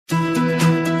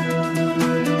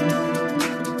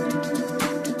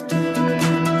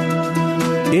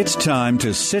It's time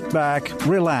to sit back,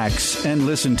 relax, and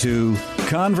listen to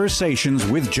Conversations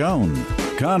with Joan.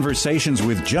 Conversations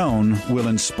with Joan will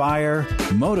inspire,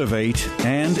 motivate,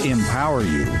 and empower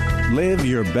you. Live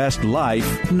your best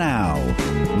life now.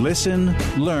 Listen,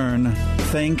 learn,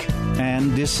 think,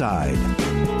 and decide.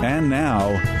 And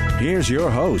now, here's your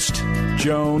host,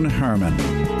 Joan Herman.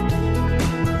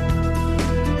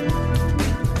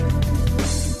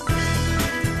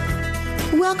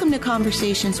 Welcome to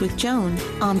Conversations with Joan.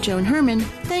 I'm Joan Herman.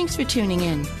 Thanks for tuning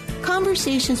in.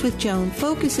 Conversations with Joan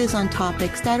focuses on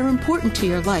topics that are important to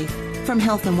your life, from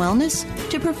health and wellness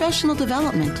to professional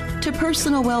development to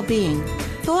personal well-being.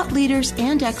 Thought leaders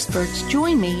and experts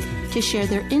join me to share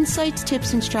their insights,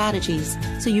 tips, and strategies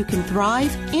so you can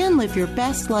thrive and live your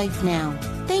best life now.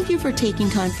 Thank you for taking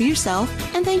time for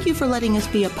yourself, and thank you for letting us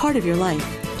be a part of your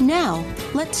life. Now,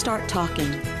 let's start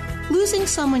talking. Losing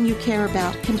someone you care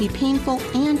about can be painful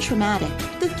and traumatic.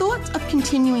 The thought of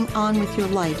continuing on with your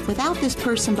life without this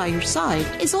person by your side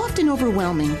is often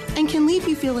overwhelming and can leave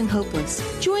you feeling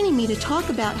hopeless. Joining me to talk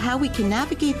about how we can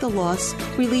navigate the loss,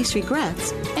 release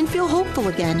regrets, and feel hopeful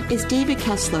again is David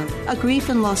Kessler, a grief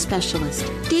and loss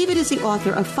specialist. David is the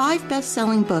author of 5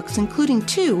 best-selling books, including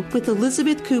 2 with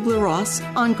Elizabeth Kubler-Ross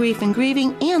on grief and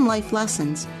grieving and life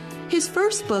lessons. His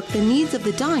first book, The Needs of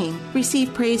the Dying,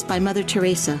 received praise by Mother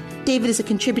Teresa. David is a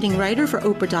contributing writer for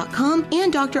Oprah.com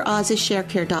and Dr. Oz's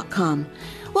ShareCare.com.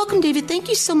 Welcome, David. Thank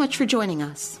you so much for joining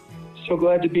us. So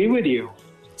glad to be with you.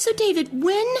 So, David,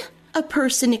 when a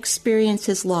person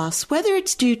experiences loss, whether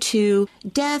it's due to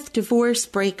death, divorce,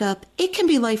 breakup, it can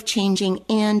be life-changing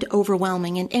and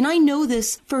overwhelming. And I know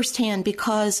this firsthand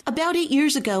because about 8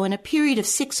 years ago, in a period of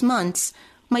 6 months,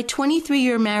 my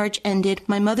 23-year marriage ended,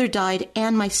 my mother died,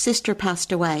 and my sister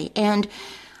passed away. And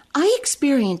I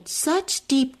experienced such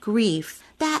deep grief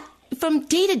that from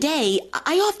day to day,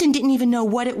 I often didn't even know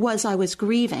what it was I was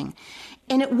grieving.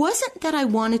 And it wasn't that I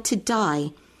wanted to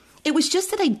die. It was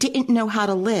just that I didn't know how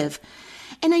to live.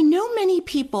 And I know many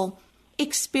people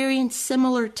experience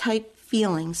similar type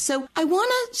feelings. So I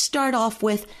want to start off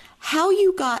with how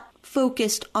you got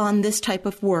focused on this type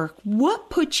of work. What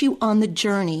put you on the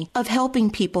journey of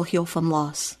helping people heal from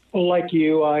loss? Well, like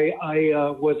you, I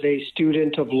was a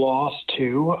student of loss,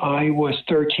 too. I was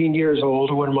 13 years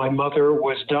old when my mother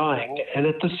was dying. And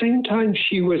at the same time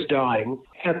she was dying,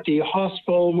 at the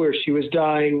hospital where she was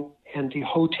dying and the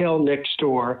hotel next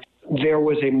door, there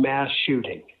was a mass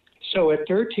shooting. So at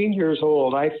 13 years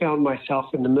old, I found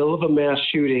myself in the middle of a mass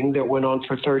shooting that went on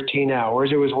for 13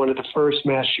 hours. It was one of the first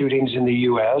mass shootings in the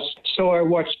U.S. So I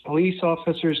watched police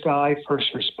officers die, first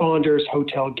responders,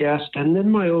 hotel guests, and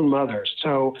then my own mother.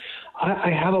 So I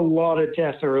had a lot of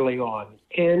death early on.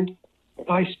 And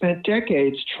I spent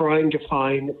decades trying to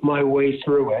find my way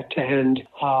through it and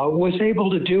was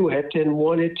able to do it and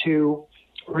wanted to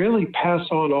really pass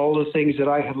on all the things that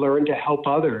I had learned to help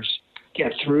others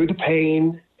get through the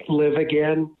pain, live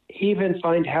again, even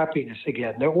find happiness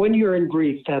again. Now, when you're in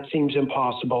grief, that seems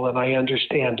impossible, and I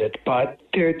understand it, but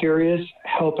there is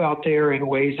help out there and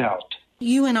ways out.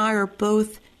 You and I are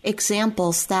both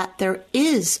examples that there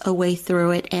is a way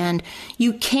through it, and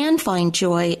you can find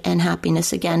joy and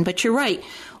happiness again. But you're right.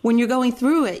 When you're going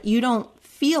through it, you don't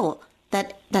feel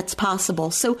that that's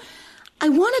possible. So I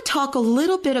want to talk a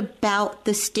little bit about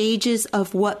the stages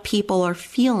of what people are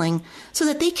feeling so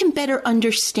that they can better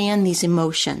understand these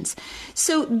emotions.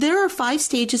 So there are 5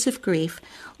 stages of grief.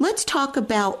 Let's talk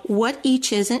about what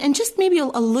each is and just maybe a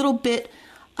little bit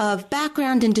of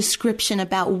background and description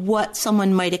about what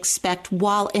someone might expect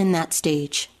while in that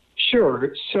stage.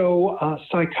 Sure. So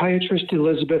psychiatrist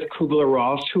Elizabeth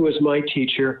Kubler-Ross, who was my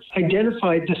teacher,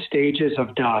 identified the stages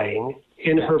of dying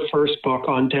in her first book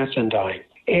on death and dying.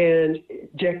 And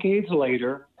decades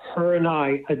later, her and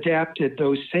I adapted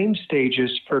those same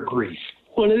stages for grief.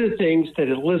 One of the things that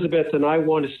Elizabeth and I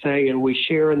want to say, and we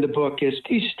share in the book, is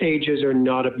these stages are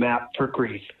not a map for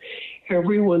grief.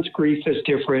 Everyone's grief is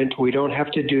different. We don't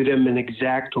have to do them in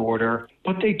exact order,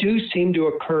 but they do seem to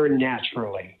occur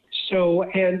naturally. So,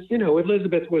 and,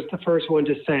 Elizabeth was the first one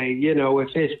to say,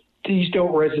 if these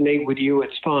don't resonate with you,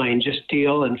 it's fine. Just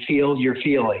deal and feel your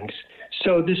feelings.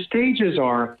 So the stages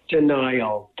are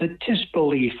denial, the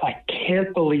disbelief, I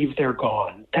can't believe they're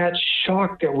gone, that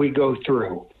shock that we go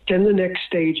through. Then the next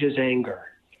stage is anger.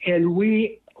 And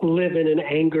we live in an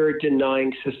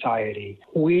anger-denying society.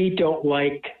 We don't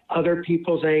like other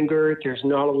people's anger. There's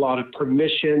not a lot of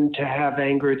permission to have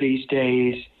anger these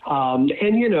days.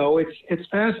 It's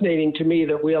fascinating to me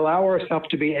that we allow ourselves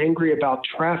to be angry about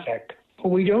traffic, but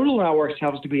we don't allow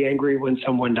ourselves to be angry when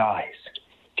someone dies.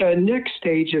 The next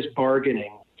stage is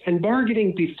bargaining. And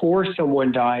bargaining before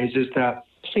someone dies is the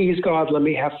please God, let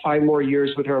me have 5 more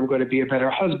years with her. I'm going to be a better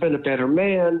husband, a better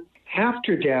man.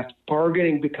 After death,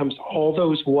 bargaining becomes all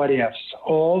those what ifs,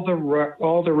 all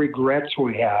the regrets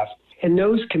we have. And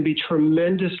those can be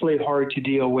tremendously hard to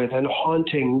deal with and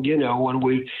haunting, when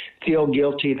we feel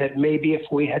guilty that maybe if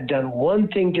we had done one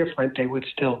thing different, they would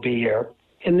still be here.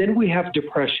 And then we have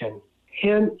depression.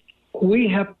 And we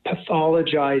have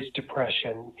pathologized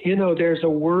depression. There's a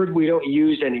word we don't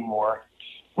use anymore.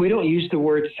 We don't use the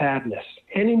word sadness.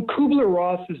 And in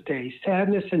Kubler-Ross's day,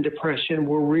 sadness and depression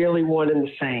were really one and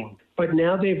the same. But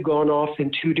now they've gone off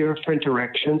in 2 different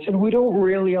directions, and we don't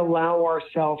really allow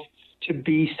ourselves to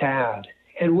be sad.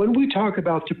 And when we talk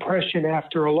about depression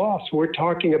after a loss, we're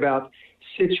talking about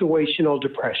situational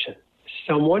depression.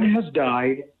 Someone has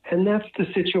died, and that's the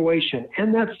situation.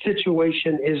 And that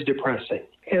situation is depressing.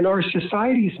 And our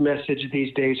society's message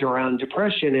these days around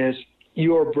depression is,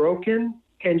 you're broken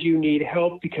and you need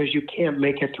help because you can't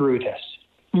make it through this.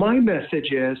 My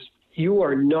message is, you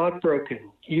are not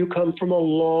broken. You come from a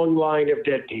long line of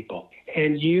dead people,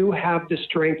 and you have the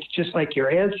strength, just like your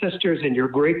ancestors and your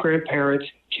great-grandparents,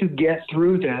 to get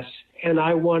through this. And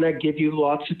I want to give you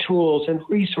lots of tools and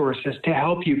resources to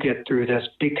help you get through this,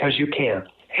 because you can.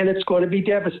 And it's going to be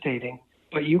devastating,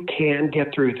 but you can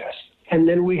get through this. And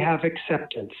then we have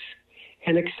acceptance.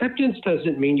 And acceptance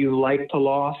doesn't mean you like the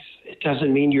loss. It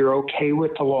doesn't mean you're okay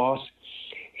with the loss.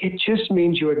 It just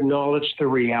means you acknowledge the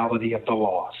reality of the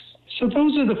loss. So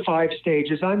those are the 5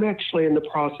 stages. I'm actually in the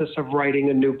process of writing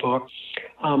a new book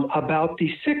about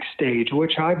the 6th stage,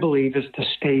 which I believe is the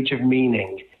stage of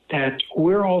meaning, that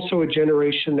we're also a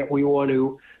generation that we want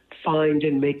to find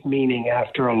and make meaning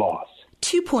after a loss.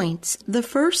 2 points. The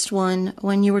first one,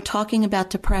 when you were talking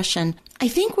about depression, I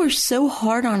think we're so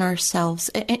hard on ourselves.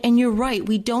 And you're right,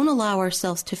 we don't allow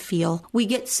ourselves to feel. We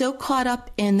get so caught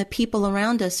up in the people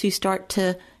around us who start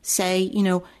to say,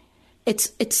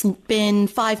 it's been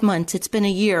 5 months, it's been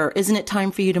a year, isn't it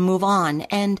time for you to move on?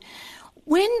 And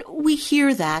when we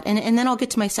hear that, and then I'll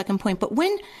get to my second point, but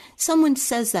when someone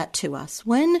says that to us,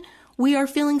 when we are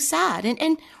feeling sad,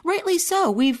 and rightly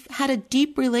so, we've had a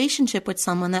deep relationship with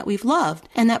someone that we've loved,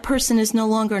 and that person is no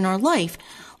longer in our life.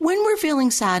 When we're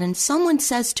feeling sad and someone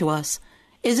says to us,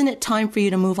 isn't it time for you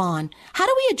to move on? How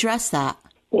do we address that?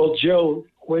 Well, Joan,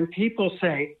 when people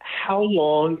say, how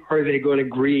long are they going to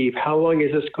grieve? How long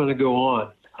is this going to go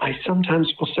on? I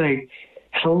sometimes will say,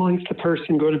 how long is the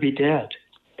person going to be dead?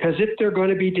 Because if they're going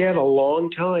to be dead a long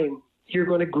time, you're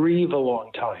going to grieve a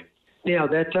long time. Now,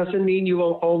 that doesn't mean you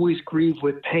will always grieve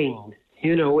with pain.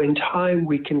 In time,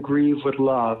 we can grieve with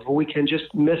love. We can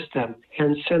just miss them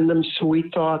and send them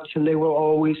sweet thoughts, and they will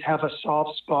always have a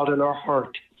soft spot in our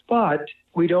heart. But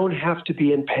we don't have to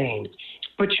be in pain.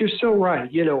 But you're so right.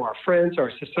 Our friends,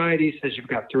 our society says you've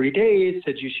got 3 days,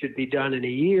 says you should be done in a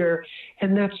year,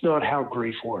 and that's not how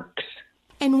grief works.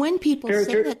 And when people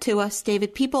say that to us,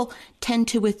 David, people tend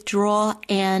to withdraw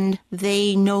and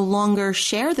they no longer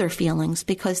share their feelings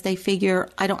because they figure,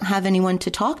 I don't have anyone to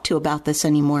talk to about this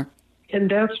anymore. And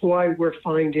that's why we're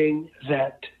finding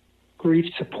that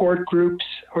grief support groups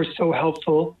are so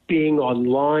helpful. Being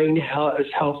online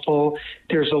is helpful.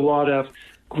 There's a lot of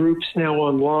groups now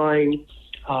online.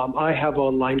 I have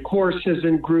online courses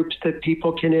and groups that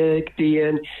people can be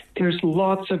in. There's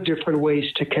lots of different ways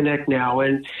to connect now.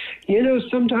 And,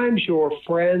 sometimes your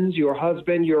friends, your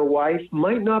husband, your wife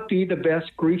might not be the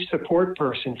best grief support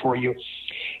person for you.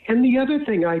 And the other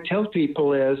thing I tell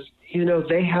people is,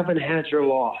 they haven't had your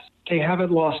loss. They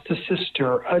haven't lost a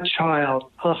sister, a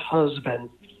child, a husband,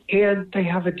 and they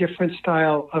have a different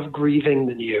style of grieving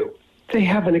than you. They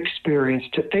haven't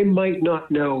experienced it. They might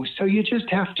not know. So you just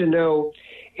have to know,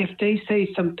 if they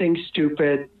say something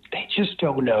stupid, they just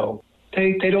don't know.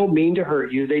 They don't mean to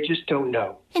hurt you. They just don't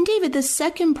know. And David, the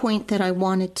second point that I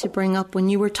wanted to bring up when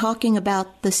you were talking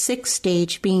about the 6th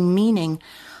stage being meaning,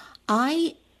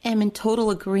 I am in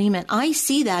total agreement. I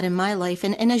see that in my life.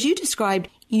 And as you described,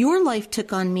 your life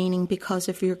took on meaning because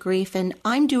of your grief. And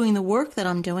I'm doing the work that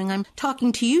I'm doing. I'm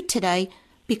talking to you today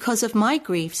because of my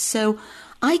grief. So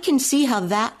I can see how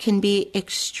that can be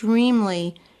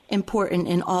extremely important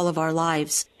in all of our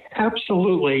lives.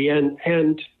 Absolutely. And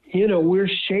we're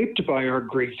shaped by our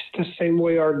griefs the same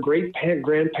way our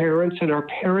great-grandparents and our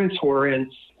parents were.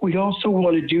 And we also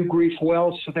want to do grief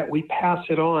well so that we pass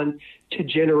it on to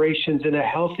generations in a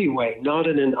healthy way, not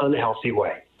in an unhealthy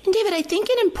way. And David, I think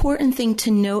an important thing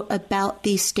to note about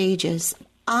these stages,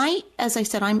 as I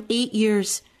said, I'm 8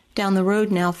 years down the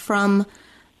road now from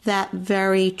that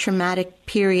very traumatic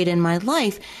period in my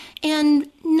life. And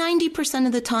 90%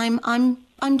 of the time,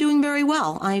 I'm doing very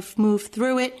well. I've moved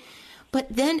through it. But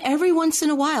then every once in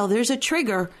a while, there's a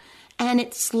trigger. And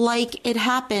it's like it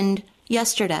happened,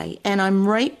 yesterday, and I'm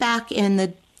right back in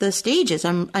the stages.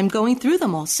 I'm going through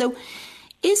them all. So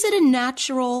is it a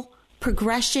natural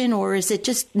progression, or is it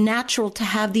just natural to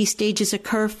have these stages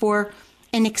occur for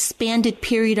an expanded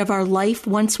period of our life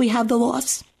once we have the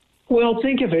loss? Well,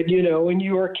 think of it, in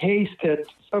your case that,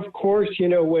 of course,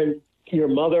 when your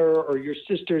mother or your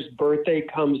sister's birthday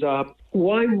comes up,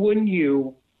 why wouldn't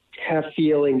you have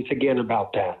feelings again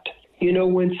about that?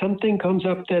 When something comes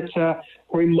up that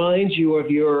reminds you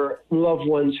of your loved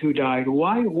ones who died,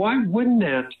 why wouldn't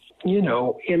that,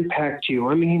 impact you?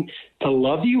 I mean, the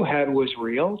love you had was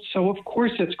real, so of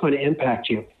course it's going to impact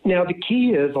you. Now, the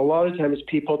key is a lot of times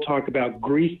people talk about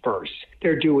grief bursts.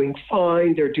 They're doing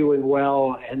fine, they're doing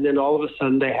well, and then all of a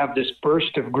sudden they have this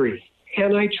burst of grief.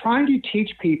 And I try to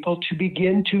teach people to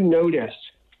begin to notice,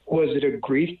 was it a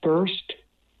grief burst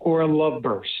or a love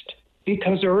burst?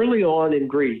 Because early on in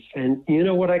grief, and you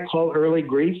know what I call early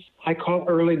grief? I call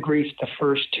early grief the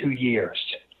first 2 years.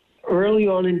 Early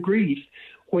on in grief,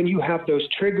 when you have those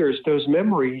triggers, those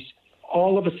memories,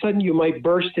 all of a sudden you might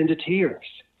burst into tears.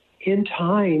 In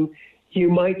time, you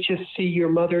might just see your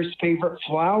mother's favorite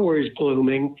flowers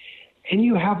blooming, and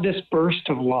you have this burst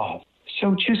of love.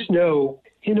 So just know,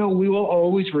 we will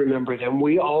always remember them.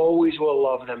 We always will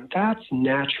love them. That's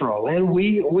natural, and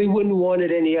we wouldn't want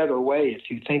it any other way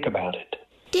if you think about it.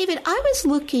 David, I was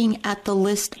looking at the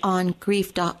list on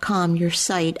grief.com, your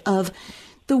site, of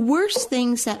the worst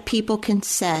things that people can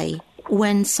say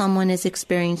when someone is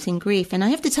experiencing grief. And I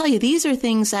have to tell you, these are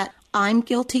things that I'm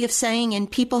guilty of saying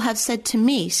and people have said to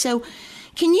me. So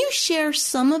can you share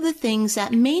some of the things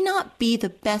that may not be the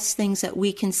best things that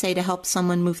we can say to help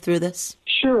someone move through this?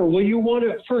 Sure. Well, you want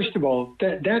to, first of all,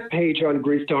 that page on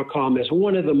grief.com is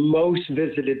one of the most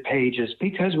visited pages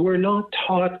because we're not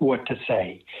taught what to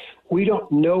say. We don't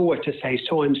know what to say.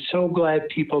 So I'm so glad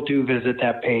people do visit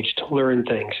that page to learn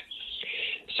things.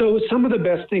 So some of the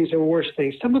best things and worst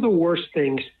things, some of the worst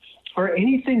things are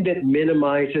anything that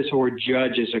minimizes or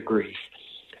judges a grief.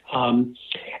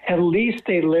 At least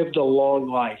they lived a long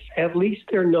life. At least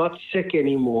they're not sick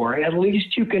anymore. At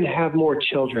least you can have more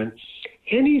children.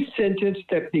 Any sentence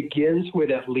that begins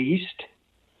with at least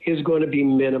is going to be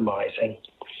minimizing.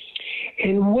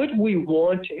 And what we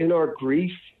want in our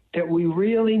grief that we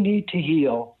really need to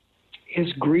heal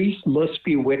is grief must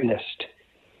be witnessed.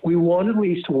 We want at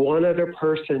least one other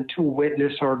person to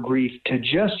witness our grief, to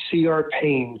just see our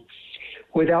pain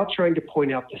without trying to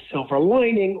point out the silver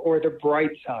lining or the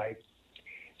bright side.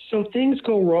 So things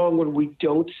go wrong when we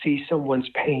don't see someone's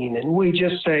pain and we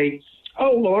just say,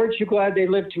 oh, well, aren't you glad they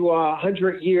lived to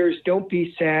 100 years? Don't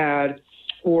be sad.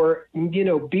 Or,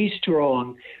 be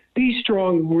strong. Be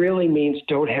strong really means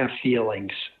don't have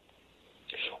feelings.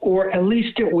 Or at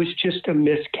least it was just a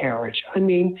miscarriage. I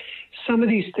mean, some of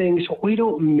these things, we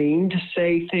don't mean to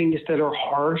say things that are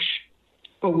harsh,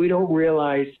 but we don't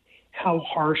realize how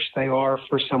harsh they are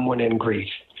for someone in grief.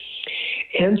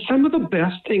 And some of the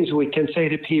best things we can say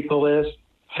to people is,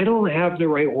 I don't have the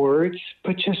right words,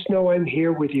 but just know I'm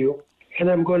here with you, and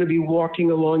I'm going to be walking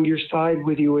along your side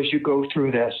with you as you go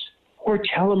through this. Or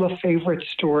tell them a favorite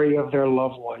story of their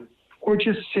loved one, or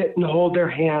just sit and hold their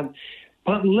hand.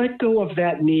 But let go of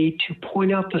that need to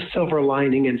point out the silver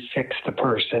lining and fix the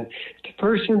person. The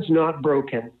person's not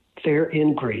broken. They're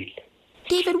in grief.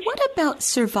 David, what about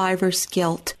survivor's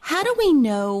guilt? How do we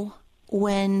know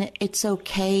when it's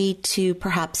okay to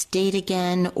perhaps date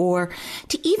again or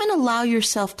to even allow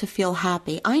yourself to feel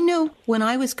happy? I know when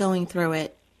I was going through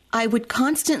it, I would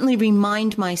constantly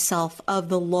remind myself of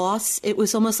the loss. It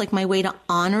was almost like my way to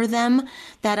honor them,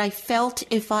 that I felt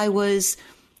if I was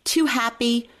too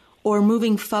happy or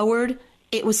moving forward,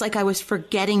 it was like I was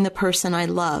forgetting the person I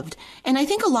loved. And I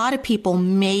think a lot of people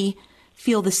may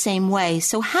feel the same way.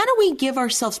 So how do we give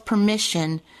ourselves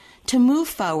permission to move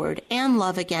forward and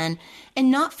love again and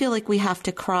not feel like we have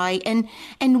to cry? And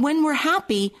when we're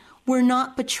happy, we're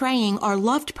not betraying our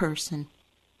loved person.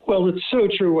 Well, it's so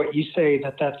true what you say,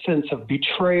 that sense of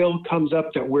betrayal comes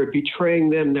up, that we're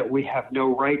betraying them, that we have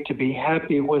no right to be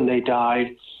happy when they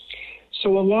died.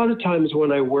 So a lot of times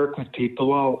when I work with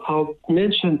people, I'll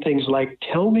mention things like,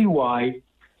 tell me why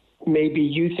maybe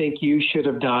you think you should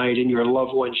have died and your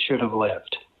loved one should have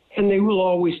lived. And they will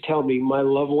always tell me, my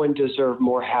loved one deserved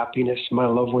more happiness. My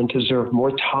loved one deserved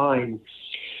more time.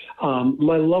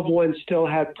 My loved one still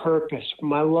had purpose.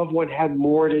 My loved one had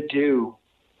more to do.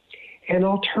 And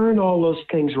I'll turn all those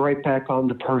things right back on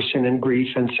the person in grief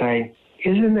and say,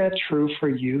 isn't that true for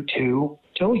you too?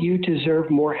 Don't you deserve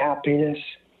more happiness?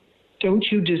 Don't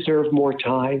you deserve more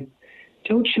time?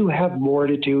 Don't you have more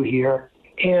to do here?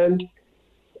 And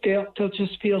they'll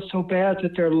just feel so bad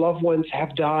that their loved ones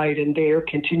have died and they are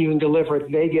continuing to live, or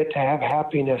they get to have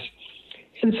happiness.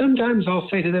 And sometimes I'll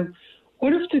say to them,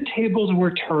 what if the tables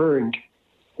were turned?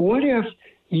 What if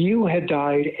you had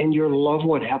died and your loved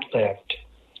one had lived?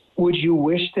 Would you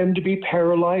wish them to be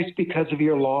paralyzed because of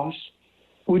your loss?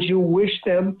 Would you wish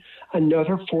them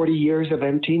another 40 years of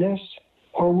emptiness?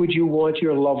 Or would you want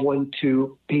your loved one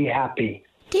to be happy?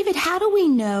 David, how do we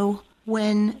know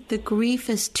when the grief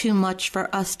is too much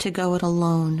for us to go it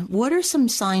alone? What are some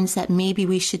signs that maybe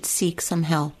we should seek some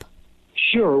help?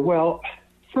 Sure. Well,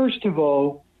 first of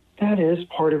all, that is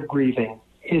part of grieving,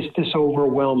 is this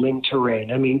overwhelming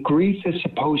terrain. I mean, grief is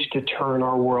supposed to turn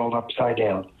our world upside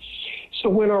down. So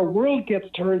when our world gets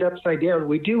turned upside down,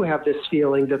 we do have this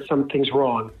feeling that something's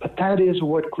wrong, but that is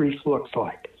what grief looks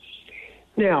like.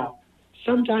 Now,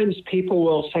 sometimes people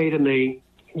will say to me,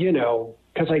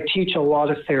 because I teach a lot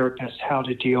of therapists how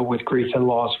to deal with grief and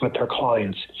loss with their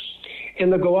clients.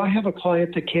 And they'll go, I have a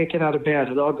client that can't get out of bed.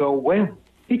 And I'll go, when?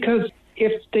 Because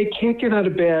if they can't get out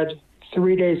of bed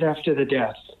 3 days after the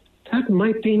death, that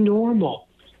might be normal.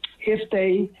 If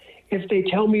they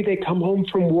tell me they come home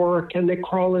from work and they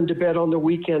crawl into bed on the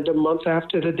weekend a month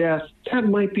after the death, that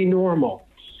might be normal.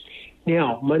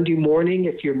 Now, Monday morning,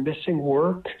 if you're missing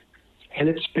work, and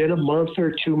it's been a month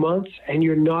or 2 months, and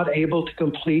you're not able to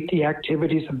complete the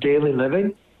activities of daily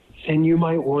living, then you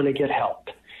might want to get help.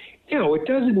 Now, it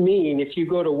doesn't mean if you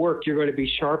go to work, you're going to be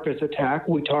sharp as a tack.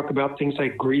 We talk about things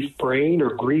like grief brain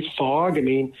or grief fog. I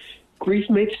mean, grief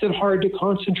makes it hard to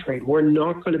concentrate. We're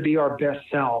not going to be our best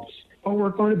selves, but we're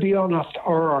going to be on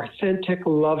our authentic,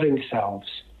 loving selves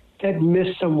that miss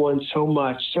someone so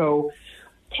much. So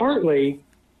partly,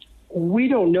 we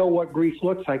don't know what grief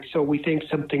looks like, so we think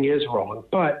something is wrong.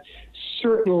 But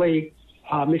certainly,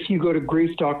 if you go to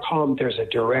grief.com, there's a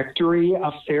directory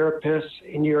of therapists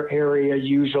in your area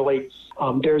usually.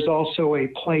 There's also a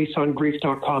place on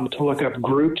grief.com to look up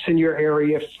groups in your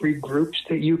area, free groups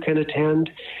that you can attend.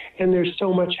 And there's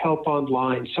so much help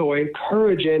online. So I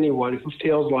encourage anyone who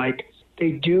feels like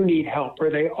they do need help or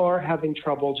they are having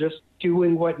trouble just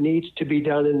doing what needs to be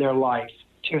done in their life,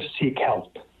 just seek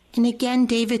help. And again,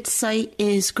 David's site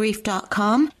is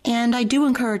grief.com, and I do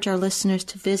encourage our listeners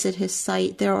to visit his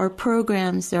site. There are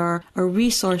programs, there are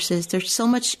resources, there's so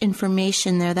much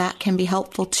information there that can be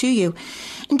helpful to you.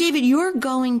 And David, you're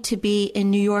going to be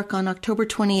in New York on October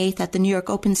 28th at the New York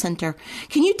Open Center.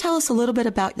 Can you tell us a little bit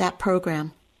about that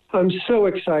program? I'm so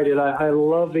excited. I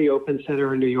love the Open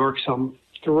Center in New York, so I'm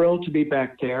thrilled to be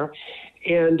back there.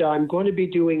 And I'm going to be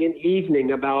doing an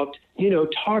evening about,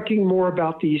 talking more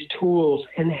about these tools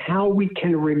and how we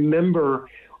can remember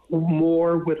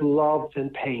more with love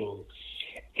than pain.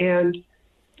 And,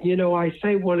 I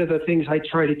say one of the things I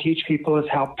try to teach people is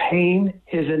how pain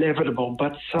is inevitable,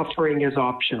 but suffering is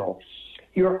optional.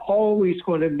 You're always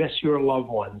going to miss your loved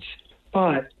ones,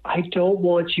 but I don't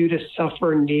want you to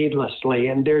suffer needlessly.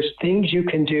 And there's things you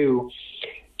can do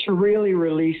to really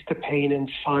release the pain and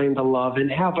find the love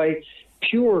and have a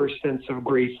pure sense of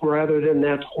grief rather than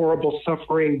that horrible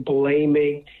suffering,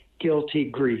 blaming, guilty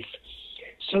grief.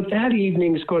 So that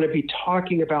evening is going to be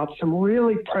talking about some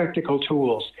really practical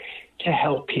tools to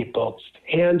help people.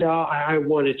 And I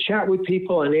want to chat with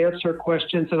people and answer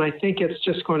questions. And I think it's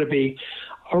just going to be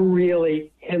a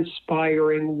really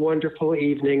inspiring, wonderful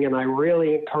evening. And I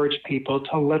really encourage people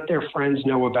to let their friends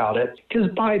know about it. Because,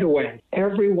 by the way,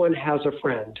 everyone has a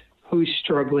friend who's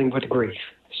struggling with grief.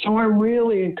 So I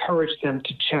really encourage them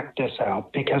to check this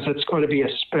out because it's going to be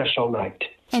a special night.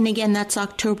 And again, that's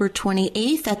October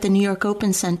 28th at the New York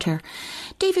Open Center.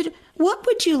 David, what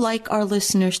would you like our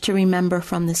listeners to remember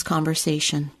from this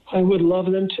conversation? I would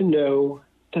love them to know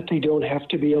that they don't have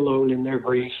to be alone in their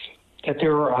grief, that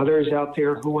there are others out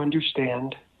there who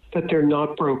understand, that they're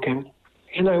not broken.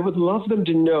 And I would love them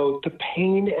to know the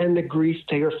pain and the grief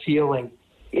they are feeling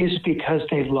is because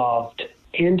they loved.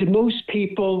 And most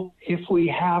people, if we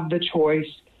have the choice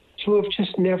to have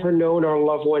just never known our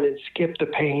loved one and skip the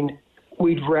pain,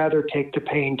 we'd rather take the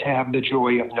pain to have the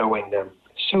joy of knowing them.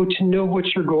 So to know what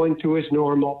you're going through is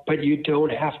normal, but you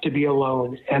don't have to be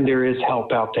alone, and there is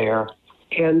help out there.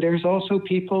 And there's also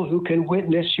people who can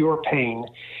witness your pain.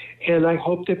 And I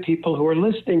hope that people who are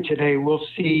listening today will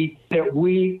see that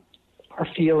we are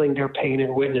feeling their pain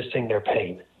and witnessing their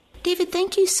pain. David,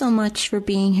 thank you so much for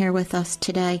being here with us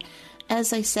today.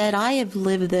 As I said, I have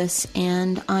lived this,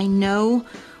 and I know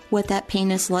what that pain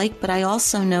is like, but I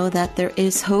also know that there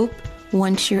is hope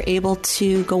once you're able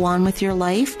to go on with your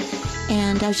life.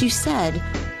 And as you said,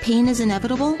 pain is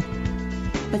inevitable,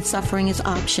 but suffering is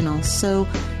optional. So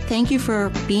thank you for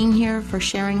being here, for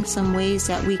sharing some ways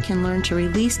that we can learn to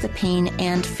release the pain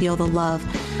and feel the love.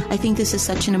 I think this is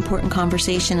such an important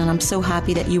conversation, and I'm so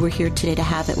happy that you were here today to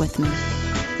have it with me.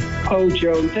 Oh,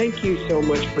 Joan, thank you so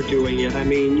much for doing it. I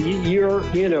mean,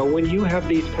 when you have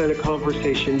these kind of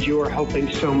conversations, you are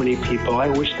helping so many people. I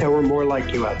wish there were more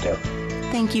like you out there.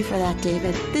 Thank you for that,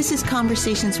 David. This is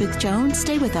Conversations with Joan.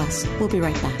 Stay with us. We'll be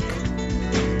right back.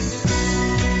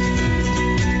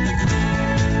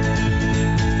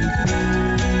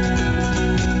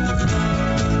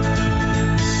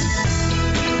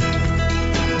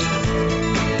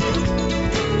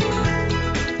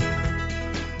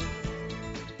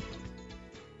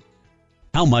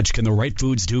 How much can the right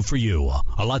foods do for you?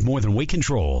 A lot more than we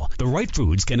control. The right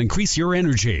foods can increase your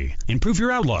energy, improve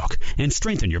your outlook, and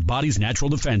strengthen your body's natural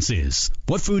defenses.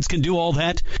 What foods can do all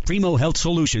that? Primo Health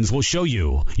Solutions will show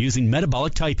you using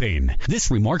metabolic typing.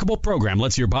 This remarkable program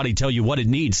lets your body tell you what it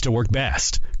needs to work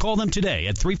best. Call them today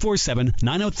at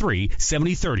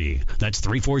 347-903-7030. That's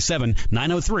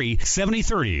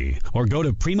 347-903-7030. Or go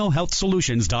to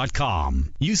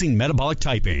PrimoHealthSolutions.com. Using metabolic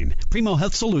typing, Primo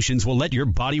Health Solutions will let your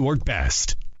body work best.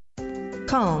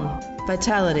 Calm,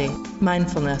 vitality,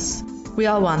 mindfulness. We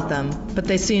all want them, but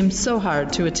they seem so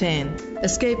hard to attain.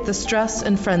 Escape the stress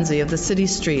and frenzy of the city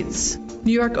streets.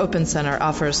 New York Open Center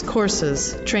offers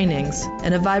courses, trainings,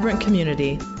 and a vibrant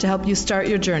community to help you start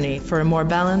your journey for a more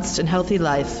balanced and healthy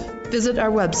life. Visit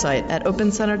our website at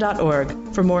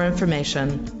opencenter.org for more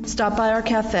information. Stop by our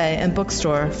cafe and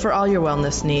bookstore for all your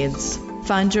wellness needs.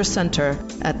 Find your center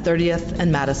at 30th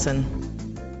and Madison.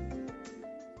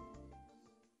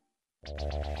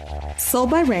 Soul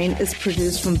by Rain is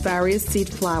produced from various seed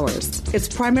flowers.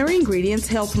 Its primary ingredients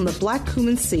hail from the black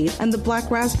cumin seed and the black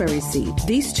raspberry seed.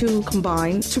 These two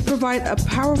combine to provide a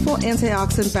powerful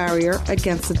antioxidant barrier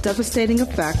against the devastating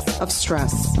effects of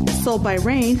stress. Soul by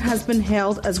Rain has been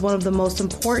hailed as one of the most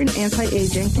important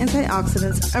anti-aging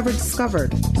antioxidants ever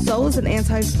discovered. Soul is an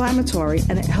anti-inflammatory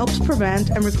and it helps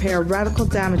prevent and repair radical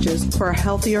damages for a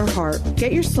healthier heart.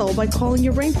 Get your soul by calling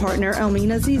your Rain partner,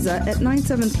 Elmina Aziza, at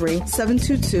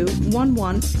 973-722-1154.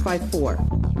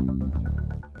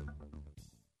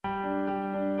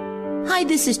 Hi,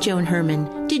 this is Joan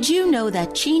Herman. Did you know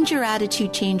that Change Your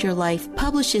Attitude, Change Your Life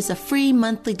publishes a free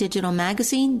monthly digital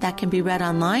magazine that can be read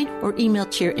online or emailed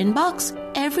to your inbox?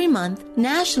 Every month,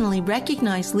 nationally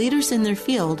recognized leaders in their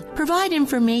field provide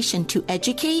information to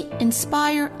educate,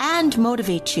 inspire, and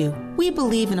motivate you. We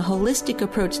believe in a holistic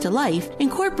approach to life,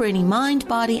 incorporating mind,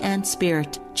 body, and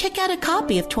spirit. Check out a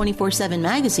copy of 24/7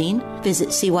 magazine, visit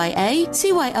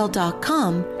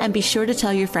CYACYL.com, and be sure to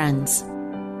tell your friends.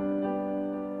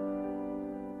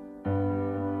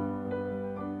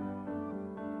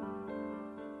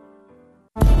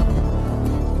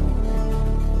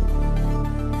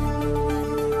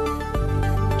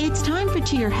 It's time for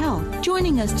To Your Health.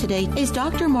 Joining us today is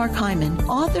Dr. Mark Hyman,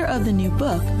 author of the new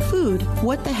book, Food,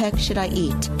 What the Heck Should I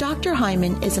Eat? Dr.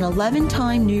 Hyman is an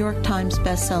 11-time New York Times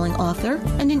bestselling author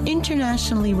and an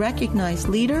internationally recognized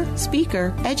leader,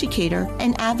 speaker, educator,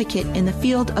 and advocate in the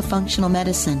field of functional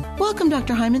medicine. Welcome,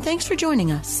 Dr. Hyman. Thanks for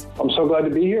joining us. I'm so glad to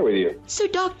be here with you. So,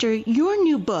 Doctor, your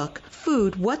new book,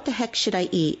 Food, What the Heck Should I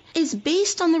Eat? Is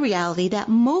based on the reality that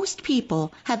most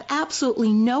people have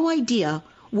absolutely no idea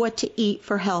what to eat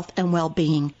for health and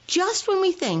well-being. Just when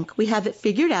we think we have it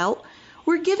figured out,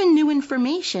 we're given new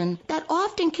information that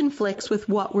often conflicts with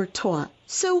what we're taught.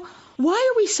 So why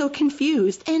are we so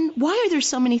confused, and why are there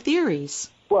so many theories?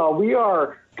 Well, we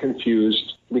are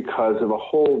confused because of a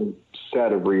whole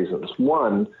set of reasons.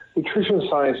 One, nutrition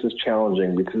science is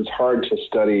challenging because it's hard to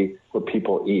study what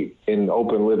people eat in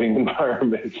open living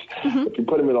environments. Mm-hmm. If you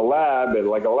put them in a lab, and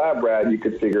like a lab rat, you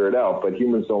could figure it out, but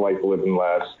humans don't like to live in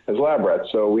labs as lab rats,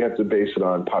 so we have to base it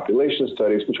on population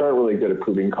studies, which aren't really good at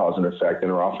proving cause and effect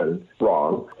and are often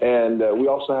wrong. And we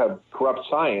also have corrupt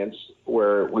science,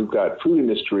 where we've got food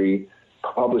industry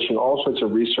publishing all sorts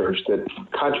of research that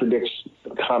contradicts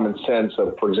common sense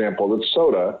of, for example, that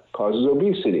soda causes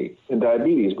obesity and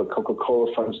diabetes, but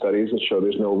Coca-Cola funds studies that show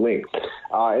there's no link.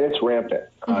 And it's rampant.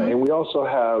 Mm-hmm. And we also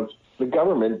have the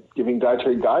government giving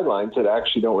dietary guidelines that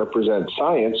actually don't represent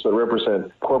science, but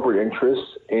represent corporate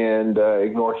interests and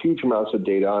ignore huge amounts of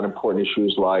data on important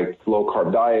issues like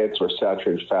low-carb diets or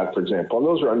saturated fat, for example. And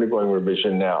those are undergoing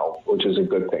revision now, which is a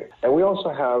good thing. And we also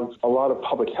have a lot of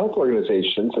public health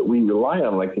organizations that we rely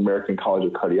on, like the American College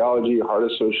of Cardiology,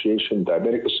 Heart Association,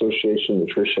 Diabetic Association,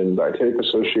 Nutrition, Dietetic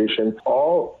Association,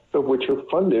 all of which are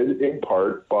funded in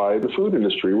part by the food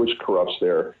industry, which corrupts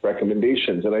their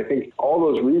recommendations. And I think all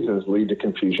those reasons lead to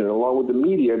confusion, along with the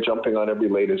media jumping on every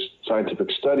latest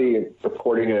scientific study and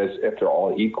reporting it as if they're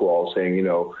all equal, saying,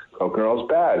 Coconut oil is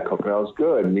bad, coconut oil is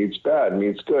good, meat's bad,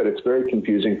 meat's good. It's very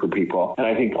confusing for people. And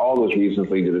I think all those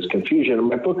reasons lead to this confusion. And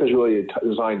my book is really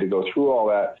designed to go through all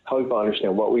that, help people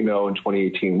understand what we know in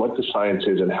 2018, what the science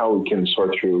is, and how we can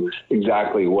sort through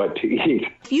exactly what to eat.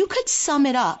 If you could sum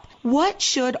it up, what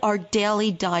should our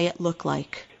daily diet look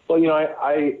like? Well,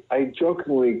 I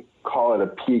jokingly call it a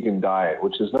pegan diet,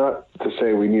 which is not to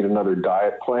say we need another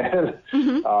diet plan.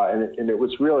 Mm-hmm. And it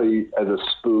was really as a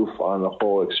spoof on the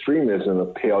whole extremism of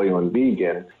paleo and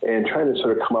vegan, and trying to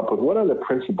sort of come up with what are the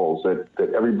principles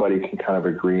that everybody can kind of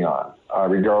agree on,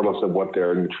 regardless of what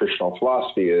their nutritional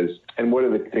philosophy is, and what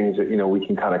are the things that, we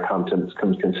can kind of come to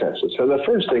consensus. So the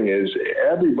first thing is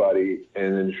everybody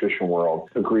in the nutrition world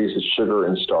agrees that sugar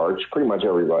and starch, pretty much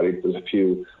everybody, there's a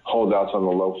few holdouts on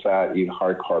the low-fat, eat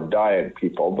high-carb diet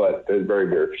people, but there's very,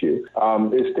 very few.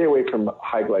 They stay away from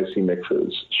high glycemic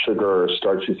foods, sugar or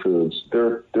starchy foods.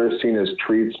 They're seen as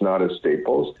treats, not as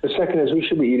staples. The second is we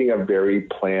should be eating a very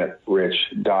plant-rich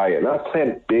diet, not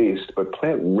plant-based, but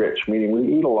plant-rich, meaning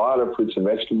we eat a lot of fruits and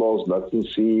vegetables, nuts and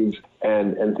seeds,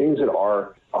 and things that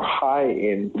are high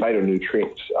in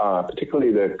phytonutrients,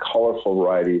 particularly the colorful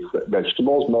variety of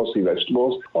vegetables, mostly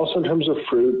vegetables. Also in terms of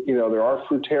fruit, there are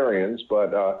fruitarians,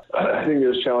 but I think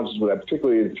there's challenges with that,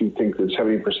 particularly if you think that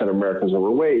 70% of Americans are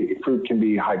overweight. Fruit can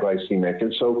be high glycemic.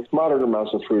 And so moderate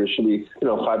amounts of fruit, it should be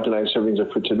 5 to 9 servings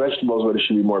of fruits and vegetables, but it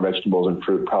should be more vegetables and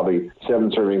fruit, probably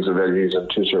 7 servings of veggies and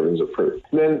 2 servings of fruit.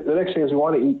 And then the next thing is we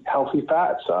want to eat healthy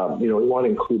fats. We want to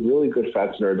include really good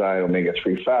fats in our diet,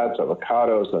 omega-3 fats,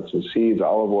 avocados, nuts and seeds,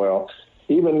 olive oil,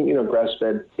 even,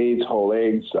 grass-fed meats, whole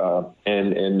eggs,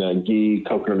 and ghee,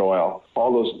 coconut oil.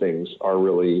 All those things are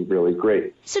really, really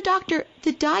great. So, Doctor,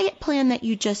 the diet plan that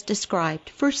you just described,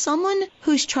 for someone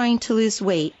who's trying to lose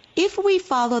weight, if we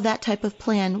follow that type of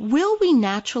plan, will we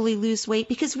naturally lose weight?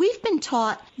 Because we've been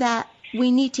taught that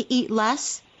we need to eat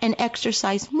less and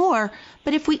exercise more,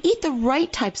 but if we eat the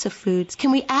right types of foods,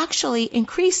 can we actually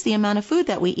increase the amount of food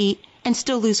that we eat and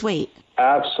still lose weight?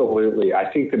 Absolutely.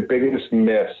 I think the biggest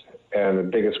myth and the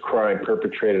biggest crime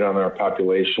perpetrated on our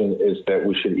population is that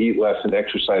we should eat less and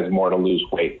exercise more to lose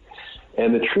weight.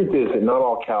 And the truth is that not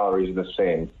all calories are the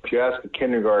same. If you ask a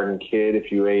kindergarten kid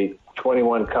if you ate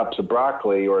 21 cups of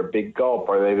broccoli or a big gulp,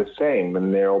 are they the same?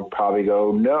 And they'll probably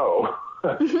go, no.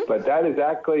 But that is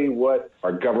exactly what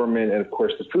our government and, of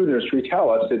course, the food industry tell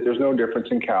us, that there's no difference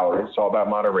in calories. It's all about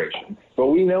moderation. But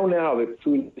we know now that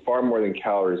food is far more than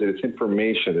calories, that it's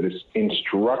information, that it's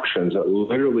instructions that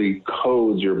literally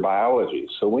codes your biology.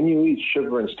 So when you eat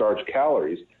sugar and starch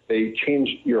calories, they change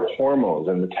your hormones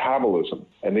and metabolism,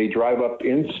 and they drive up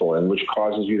insulin, which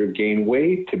causes you to gain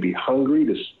weight, to be hungry,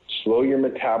 to slow your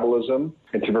metabolism,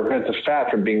 and to prevent the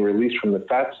fat from being released from the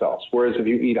fat cells. Whereas if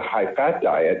you eat a high-fat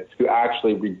diet, you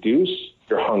actually reduce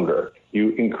your hunger.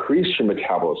 You increase your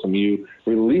metabolism. You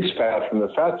release fat from the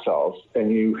fat cells, and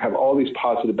you have all these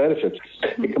positive benefits.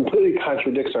 It completely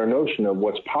contradicts our notion of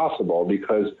what's possible,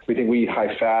 because we think we eat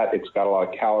high fat. It's got a lot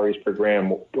of calories per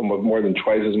gram, more than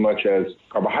twice as much as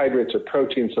carbohydrates or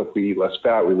protein. So if we eat less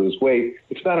fat, we lose weight.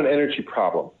 It's not an energy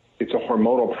problem. It's a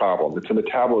hormonal problem. It's a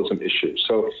metabolism issue.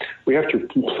 So we have to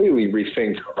completely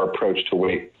rethink our approach to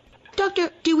weight. Doctor,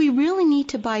 do we really need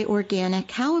to buy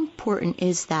organic? How important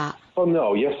is that? Oh,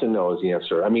 no. Yes and no is the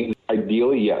answer. I mean,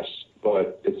 ideally, yes,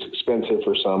 but it's expensive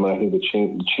for some, and I think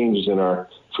the changes in our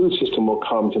food system will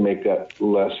come to make that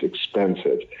less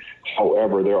expensive.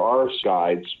 However, there are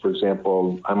guides. For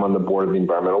example, I'm on the board of the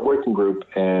Environmental Working Group,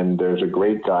 and there's a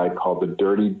great guide called the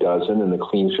Dirty Dozen and the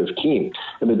Clean 15.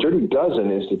 And the Dirty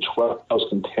Dozen is the 12 most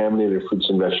contaminated fruits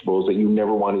and vegetables that you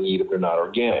never want to eat if they're not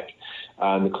organic.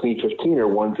 And the Clean 15 are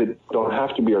ones that don't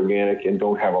have to be organic and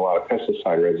don't have a lot of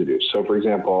pesticide residues. So, for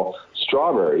example,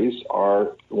 strawberries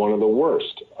are one of the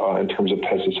worst in terms of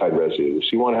pesticide residues.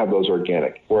 So you want to have those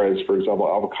organic. Whereas, for example,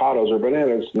 avocados or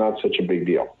bananas, not such a big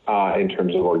deal in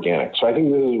terms of organic. So I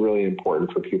think this is really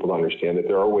important for people to understand that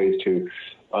there are ways to,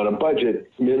 on a budget,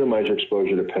 minimize your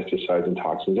exposure to pesticides and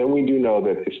toxins. And we do know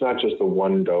that it's not just the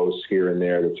one dose here and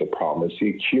there that's a problem. It's the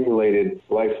accumulated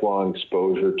lifelong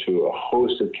exposure to a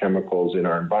host of chemicals in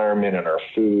our environment, in our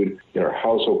food, in our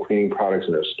household cleaning products,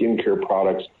 in our skincare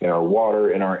products, in our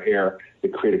water, in our air,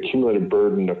 that create a cumulative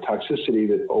burden of toxicity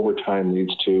that over time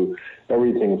leads to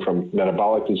everything from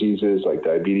metabolic diseases like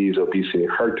diabetes, obesity,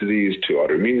 heart disease, to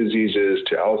autoimmune diseases,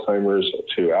 to Alzheimer's,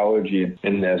 to allergy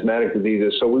and asthmatic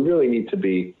diseases. So we really need to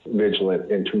be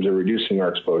vigilant in terms of reducing our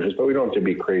exposures, but we don't have to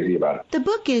be crazy about it. The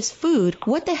book is Food,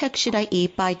 What the Heck Should I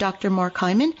Eat by Dr. Mark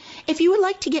Hyman. If you would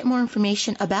like to get more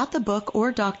information about the book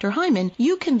or Dr. Hyman,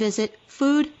 you can visit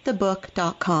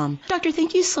foodthebook.com. Doctor,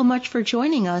 thank you so much for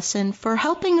joining us and for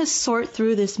helping us sort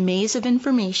through this maze of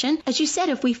information. As you said,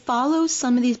 if we follow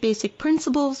some of these basic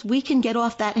principles, we can get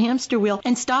off that hamster wheel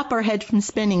and stop our head from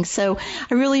spinning. So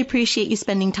I really appreciate you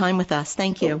spending time with us.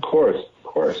 Thank you. Of course.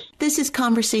 This is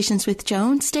Conversations with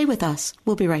Joan. Stay with us.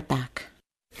 We'll be right back.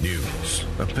 News,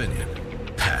 opinion,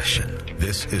 passion.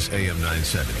 This is AM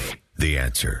 970, The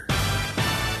Answer.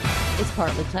 It's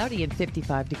partly cloudy and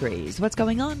 55 degrees. What's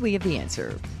going on? We have the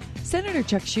answer. Senator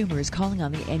Chuck Schumer is calling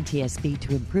on the NTSB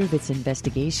to improve its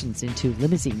investigations into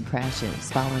limousine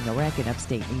crashes following a wreck in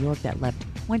upstate New York that left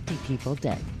 20 people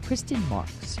dead. Kristen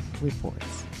Marks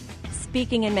reports.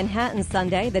 Speaking in Manhattan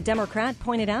Sunday, the Democrat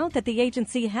pointed out that the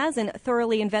agency hasn't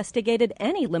thoroughly investigated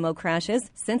any limo crashes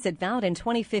since it vowed in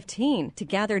 2015 to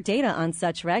gather data on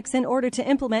such wrecks in order to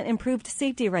implement improved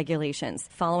safety regulations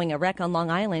following a wreck on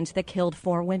Long Island that killed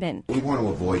 4 women. We want to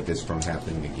avoid this from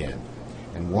happening again.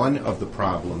 And one of the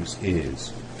problems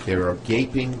is there are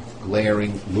gaping,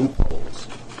 glaring loopholes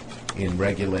in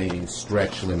regulating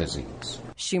stretch limousines.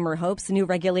 Schumer hopes new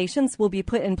regulations will be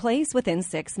put in place within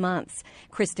 6 months.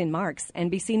 Kristen Marks,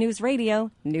 NBC News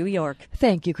Radio, New York.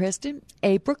 Thank you, Kristen.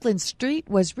 A Brooklyn street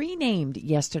was renamed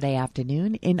yesterday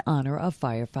afternoon in honor of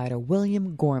firefighter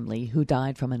William Gormley, who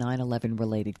died from a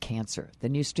 9/11-related cancer. The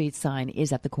new street sign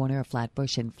is at the corner of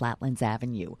Flatbush and Flatlands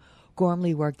Avenue.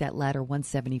 Gormley worked at Ladder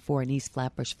 174 in East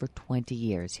Flatbush for 20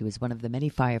 years. He was one of the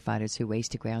many firefighters who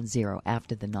raced to Ground Zero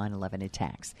after the 9/11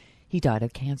 attacks. He died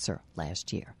of cancer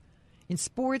last year. In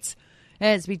sports,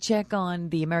 as we check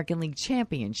on the American League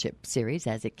Championship Series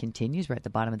as it continues, we're at the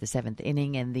bottom of the 7th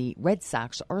inning, and the Red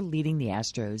Sox are leading the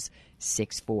Astros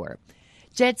 6-4.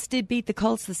 Jets did beat the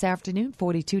Colts this afternoon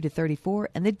 42-34,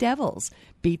 and the Devils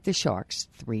beat the Sharks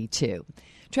 3-2.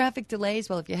 Traffic delays,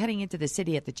 well, if you're heading into the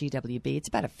city at the GWB, it's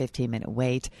about a 15-minute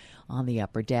wait on the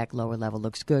upper deck. Lower level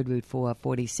looks good. Route 4,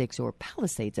 46, or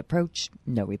Palisades approach,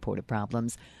 no reported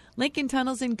problems. Lincoln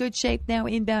Tunnel's in good shape now,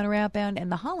 inbound or outbound, and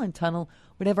the Holland Tunnel,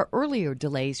 whatever earlier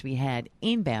delays we had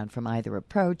inbound from either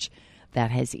approach,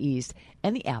 that has eased,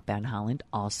 and the outbound Holland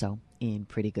also in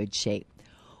pretty good shape.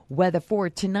 Weather for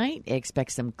tonight,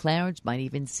 expect some clouds, might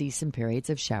even see some periods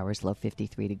of showers, low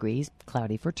 53 degrees.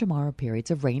 Cloudy for tomorrow, periods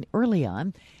of rain early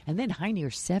on, and then high near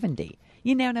 70.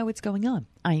 You now know what's going on.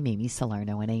 I'm Amy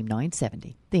Salerno on AM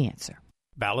 970, The Answer.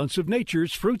 Balance of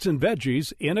Nature's fruits and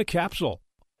veggies in a capsule.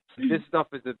 This stuff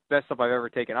is the best stuff I've ever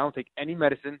taken. I don't take any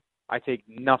medicine. I take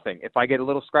nothing. If I get a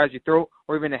little scratchy throat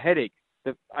or even a headache,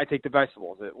 I take the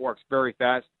vegetables. It works very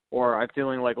fast. Or I'm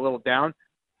feeling like a little down,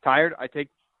 tired, I take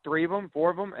 3 of them,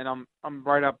 4 of them, and I'm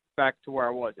right up back to where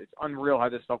I was. It's unreal how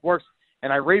this stuff works,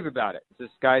 and I rave about it.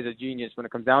 This guy's a genius when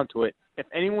it comes down to it. If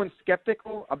anyone's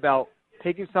skeptical about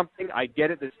taking something, I get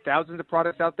it. There's thousands of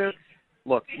products out there.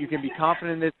 Look, you can be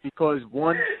confident in this because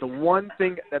the one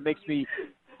thing that makes me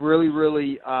really,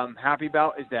 really happy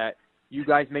about is that you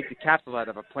guys make the capsule out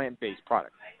of a plant-based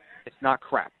product. It's not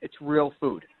crap. It's real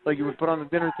food, like you would put on the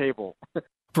dinner table.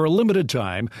 For a limited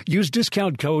time, use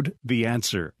discount code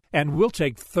THEANSWER, and we'll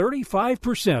take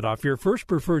 35% off your first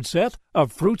preferred set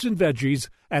of fruits and veggies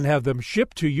and have them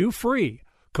shipped to you free.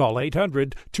 Call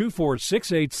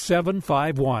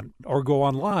 800-246-8751 or go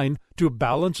online to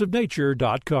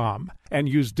balanceofnature.com and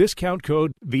use discount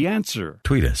code THEANSWER.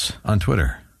 Tweet us on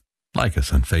Twitter. Like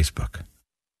us on Facebook.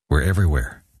 We're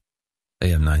everywhere.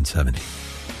 AM 970,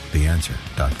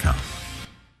 TheAnswer.com.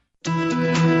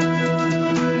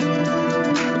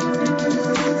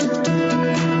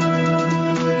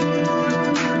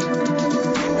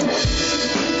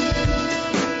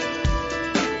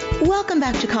 Welcome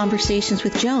back to Conversations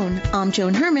with Joan. I'm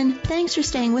Joan Herman. Thanks for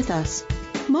staying with us.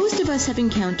 Most of us have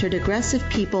encountered aggressive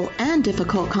people and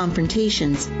difficult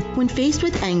confrontations. When faced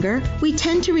with anger, we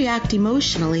tend to react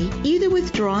emotionally, either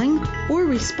withdrawing or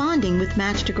responding with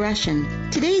matched aggression.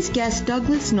 Today's guest,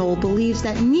 Douglas Knoll, believes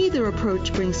that neither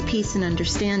approach brings peace and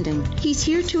understanding. He's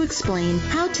here to explain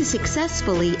how to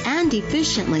successfully and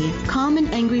efficiently calm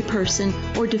an angry person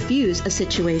or diffuse a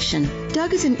situation.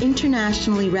 Doug is an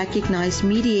internationally recognized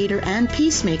mediator and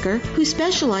peacemaker who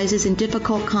specializes in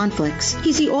difficult conflicts.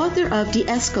 He's the author of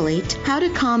De-Escalate, How to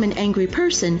Calm an Angry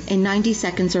Person in 90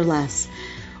 Seconds or Less.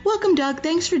 Welcome, Doug.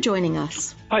 Thanks for joining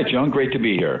us. Hi, Joan. Great to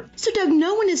be here. So, Doug,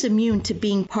 no one is immune to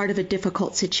being part of a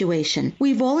difficult situation.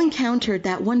 We've all encountered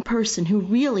that one person who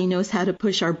really knows how to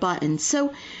push our buttons.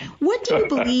 So, what do you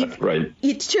believe? Right.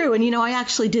 It's true. And, I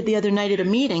actually did the other night at a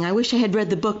meeting. I wish I had read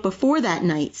the book before that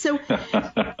night. So,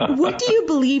 what do you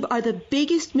believe are the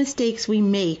biggest mistakes we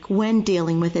make when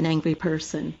dealing with an angry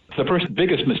person? The first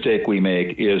biggest mistake we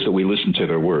make is that we listen to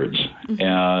their words. Mm-hmm.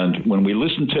 And when we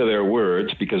listen to their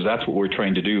words, because that's what we're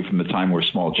trained to do from the time we're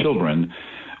small children,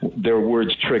 their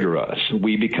words trigger us.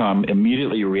 We become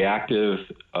immediately reactive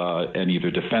and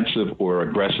either defensive or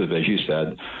aggressive, as you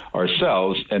said,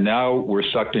 ourselves. And now we're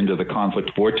sucked into the conflict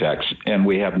vortex, and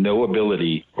we have no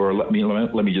ability, or let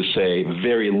me just say,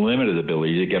 very limited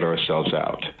ability to get ourselves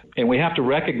out. And we have to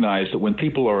recognize that when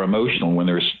people are emotional,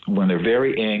 when they're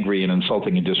very angry and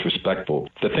insulting and disrespectful,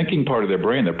 the thinking part of their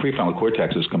brain, their prefrontal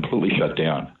cortex, is completely shut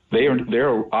down.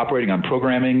 They're operating on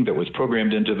programming that was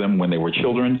programmed into them when they were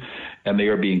children, and they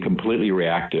are being completely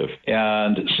reactive.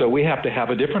 And so we have to have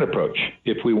a different approach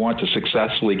if we want to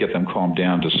successfully get them calmed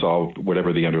down to solve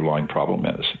whatever the underlying problem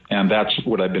is. And that's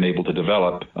what I've been able to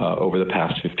develop over the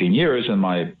past 15 years in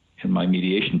my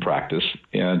mediation practice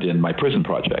and in my prison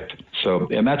project. So,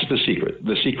 and that's the secret.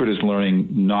 The secret is learning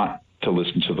not to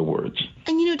listen to the words.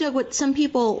 And Doug, what some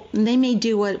people, they may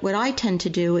do what I tend to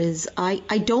do is I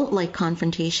don't like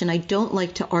confrontation. I don't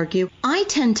like to argue. I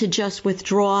tend to just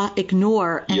withdraw,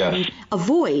 ignore, and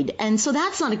avoid. And so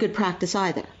that's not a good practice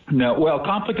either. No, well,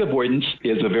 conflict avoidance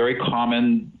is a very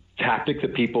common tactic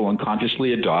that people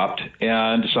unconsciously adopt,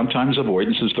 and sometimes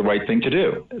avoidance is the right thing to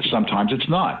do. Sometimes it's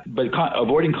not. But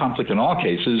avoiding conflict in all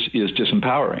cases is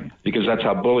disempowering, because that's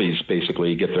how bullies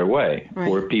basically get their way. Right.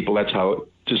 Or people, that's how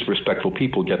disrespectful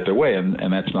people get their way,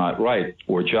 and that's not right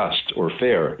or just or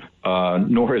fair.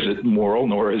 Nor is it moral,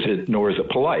 nor is it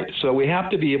polite. So we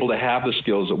have to be able to have the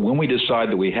skills that when we decide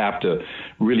that we have to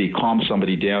really calm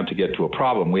somebody down to get to a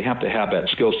problem, we have to have that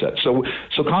skill set. So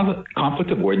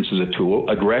conflict avoidance is a tool,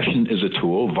 aggression is a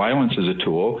tool, violence is a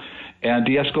tool, and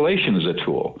de-escalation is a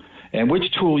tool. And which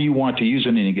tool you want to use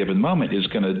in any given moment is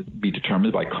going to be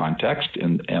determined by context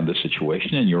and the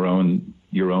situation and your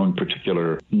own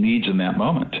particular needs in that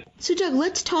moment. So, Doug,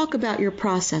 let's talk about your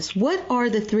process. What are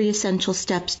the 3 essential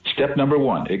steps? Step number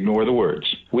 1, ignore the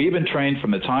words. We've been trained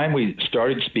from the time we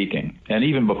started speaking, and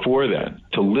even before then,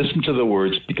 to listen to the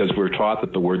words because we're taught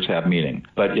that the words have meaning.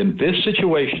 But in this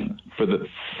situation, for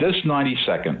this 90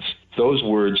 seconds, those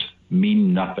words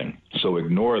mean nothing. So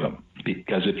ignore them.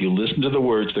 Because if you listen to the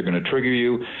words, they're going to trigger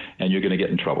you and you're going to get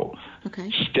in trouble.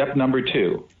 Okay. Step number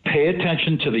 2, pay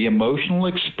attention to the emotional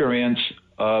experience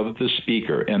of the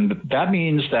speaker. And that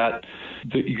means that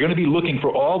you're going to be looking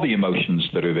for all the emotions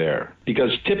that are there.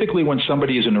 Because typically when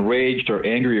somebody is enraged or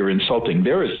angry or insulting,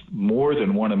 there is more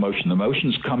than one emotion.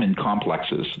 Emotions come in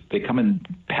complexes. They come in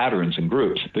patterns and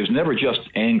groups. There's never just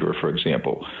anger, for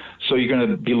example. So you're going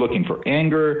to be looking for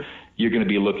anger. You're going to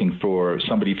be looking for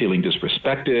somebody feeling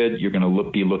disrespected. You're going to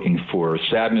be looking for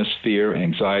sadness, fear,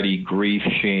 anxiety, grief,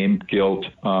 shame, guilt,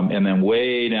 and then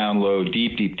way down low,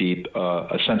 deep,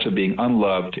 a sense of being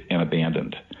unloved and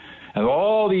abandoned. And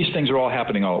all these things are all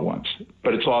happening all at once,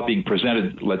 but it's all being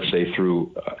presented, let's say,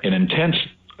 through an intense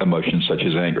emotion such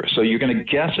as anger. So you're going to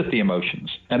guess at the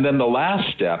emotions. And then the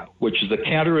last step, which is the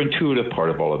counterintuitive part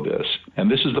of all of this,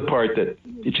 and this is the part that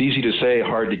it's easy to say,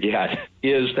 hard to get,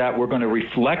 is that we're going to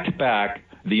reflect back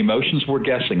the emotions we're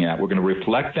guessing at. We're going to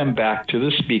reflect them back to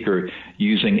the speaker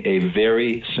using a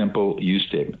very simple use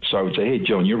statement. So I would say, hey,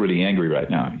 Joan, you're really angry right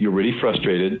now. You're really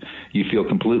frustrated. You feel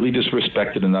completely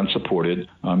disrespected and unsupported.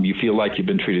 You feel like you've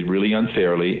been treated really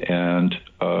unfairly, and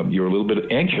you're a little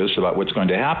bit anxious about what's going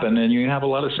to happen, and you have a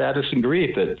lot of sadness and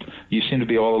grief that you seem to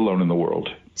be all alone in the world.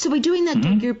 So by doing that,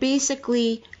 Doug, you're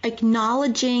basically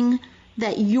acknowledging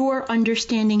that you're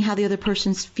understanding how the other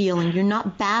person's feeling. You're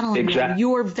not battling them.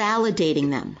 You're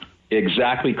validating them.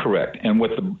 Exactly correct. And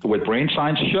what brain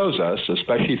science shows us,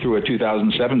 especially through a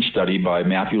 2007 study by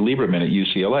Matthew Lieberman at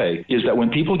UCLA, is that when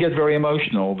people get very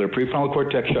emotional, their prefrontal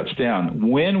cortex shuts down.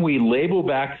 When we label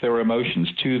back their emotions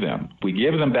to them, we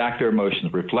give them back their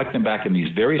emotions, reflect them back in these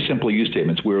very simple use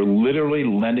statements, we're literally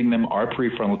lending them our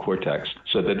prefrontal cortex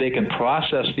so that they can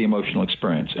process the emotional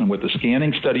experience. And what the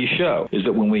scanning studies show is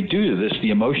that when we do this,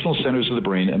 the emotional centers of the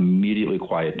brain immediately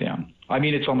quiet down. I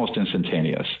mean, it's almost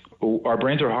instantaneous. Our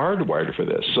brains are hardwired for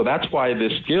this. So that's why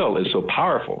this skill is so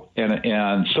powerful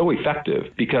and so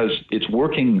effective, because it's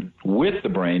working with the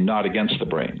brain, not against the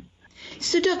brain.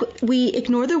 So, Doug, we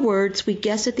ignore the words, we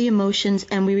guess at the emotions,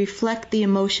 and we reflect the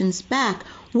emotions back.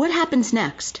 What happens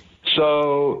next?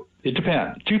 So It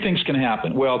depends. Two things can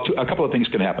happen. Well, a couple of things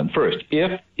can happen. First,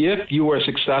 if you are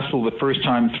successful the first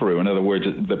time through, in other words,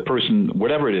 the person,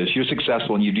 whatever it is, you're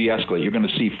successful and you de-escalate, you're going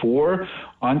to see 4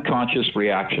 unconscious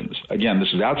reactions. Again, this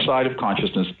is outside of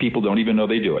consciousness. People don't even know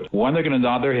they do it. 1, they're going to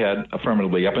nod their head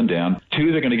affirmatively up and down.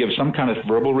 2, they're going to give some kind of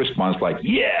verbal response like,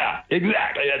 yeah,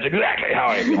 exactly, that's exactly how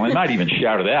I feel. They might even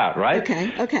shout it out, right?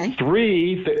 Okay.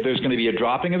 3, there's going to be a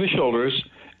dropping of the shoulders.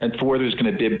 And 4, there's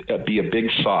going to be a big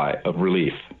sigh of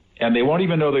relief. And they won't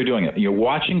even know they're doing it. You're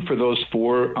watching for those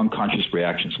 4 unconscious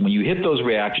reactions. When you hit those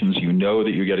reactions, you know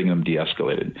that you're getting them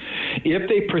de-escalated. If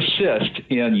they persist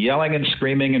in yelling and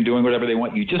screaming and doing whatever they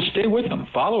want, you just stay with them,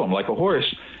 follow them like a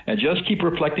horse, and just keep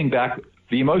reflecting back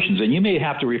the emotions. And you may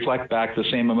have to reflect back the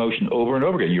same emotion over and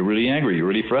over again. You're really angry. You're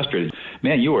really frustrated.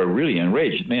 Man, you are really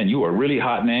enraged. Man, you are really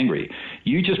hot and angry.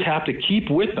 You just have to keep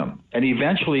with them, and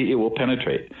eventually it will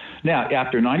penetrate. Now,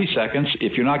 after 90 seconds,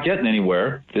 if you're not getting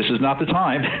anywhere, this is not the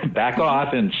time. Back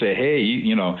off and say, hey,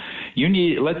 you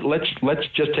need, let's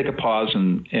just take a pause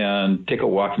and take a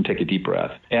walk and take a deep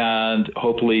breath, and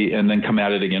hopefully, and then come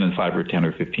at it again in 5 or 10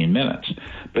 or 15 minutes.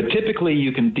 But typically,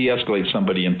 you can de-escalate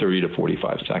somebody in 30 to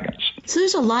 45 seconds. So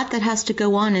there's a lot that has to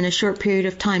go on in a short period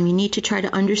of time. You need to try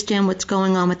to understand what's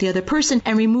going on with the other person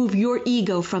and remove your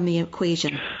ego from the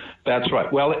equation. That's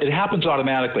right. Well, it happens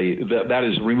automatically. That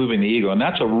is removing the ego, and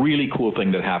that's a really cool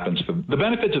thing that happens. The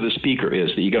benefit to the speaker is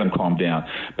that you get them calmed down,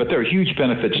 but there are huge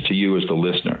benefits to you as the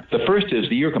listener. The first is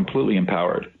that you're completely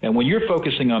empowered, and when you're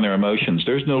focusing on their emotions,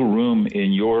 there's no room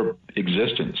in your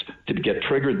existence to get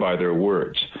triggered by their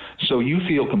words. So you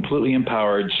feel completely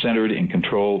empowered, centered, in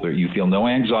control. You feel no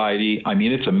anxiety. I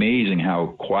mean, it's amazing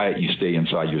how quiet you stay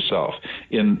inside yourself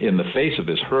in the face of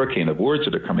this hurricane of words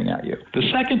that are coming at you. The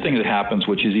second thing that happens,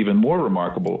 which is even more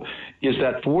remarkable, is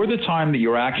that for the time that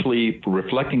you're actually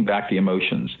reflecting back the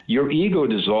emotions, your ego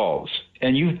dissolves,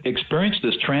 and you experience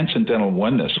this transcendental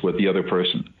oneness with the other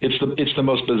person. It's the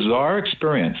most bizarre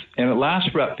experience, and it lasts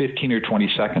for about 15 or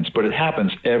 20 seconds, but it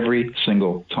happens every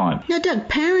single time. Now, Doug,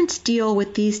 parents deal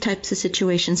with these types of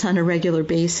situations on a regular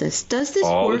basis. Does this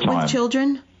all work with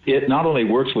children? It not only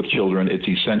works with children, it's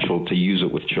essential to use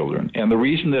it with children. And the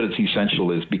reason that it's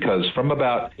essential is because from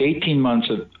about 18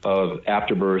 months of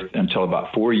after birth until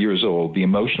about 4 years old, the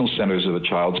emotional centers of the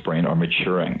child's brain are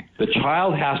maturing. The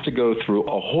child has to go through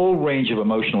a whole range of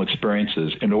emotional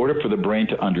experiences in order for the brain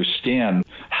to understand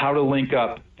how to link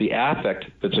up the affect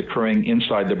that's occurring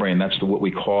inside the brain. That's what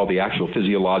we call the actual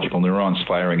physiological neurons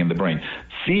firing in the brain.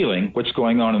 Feeling what's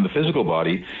going on in the physical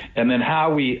body, and then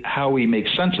how we make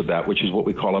sense of that, which is what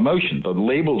we call emotion, the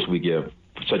labels we give,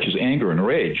 such as anger and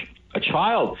rage. A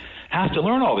child has to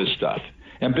learn all this stuff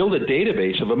and build a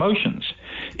database of emotions.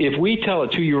 If we tell a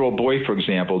 2-year-old boy, for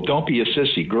example, don't be a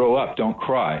sissy, grow up, don't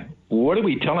cry, what are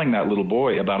we telling that little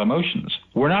boy about emotions?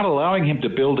 We're not allowing him to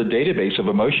build a database of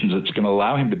emotions that's going to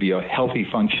allow him to be a healthy,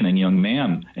 functioning young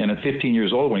man. And at 15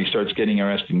 years old, when he starts getting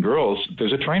interested in girls,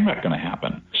 there's a train wreck going to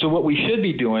happen. So what we should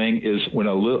be doing is when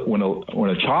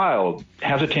a child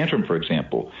has a tantrum, for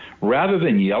example, rather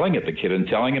than yelling at the kid and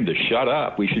telling him to shut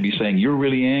up, we should be saying, you're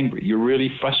really angry, you're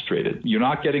really frustrated, you're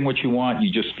not getting what you want, you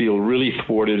just feel really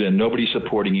thwarted and nobody's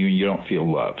supporting you and you don't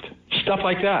feel loved. Stuff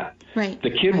like that. Right.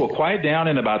 The kid will quiet down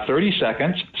in about 30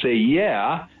 seconds, say,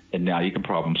 yeah, and now you can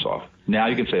problem solve. Now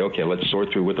you can say, okay, let's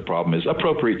sort through what the problem is,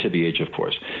 appropriate to the age, of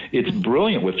course. It's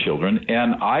brilliant with children,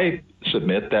 and I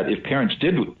submit that if parents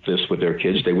did this with their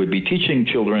kids, they would be teaching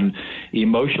children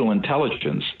emotional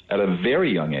intelligence at a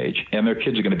very young age, and their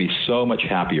kids are going to be so much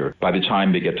happier by the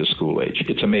time they get to school age.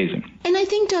 It's amazing. And I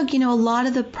think, Doug, a lot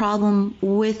of the problem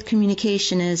with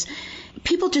communication is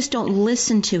people just don't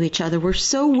listen to each other. We're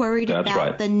so worried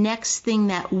about the next thing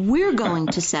that we're going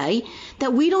to say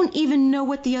that we don't even know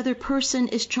what the other person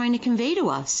is trying to convey to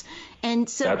us. And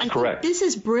so I think this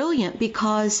is brilliant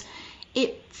because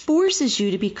it forces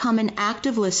you to become an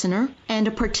active listener and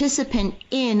a participant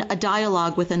in a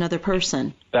dialogue with another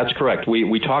person. That's correct.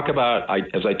 We talk about,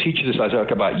 as I teach this, I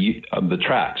talk about the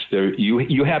tracks.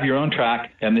 You have your own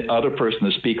track, and the other person,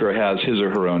 the speaker, has his or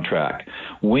her own track.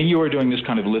 When you are doing this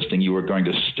kind of listening, you are going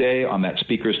to stay on that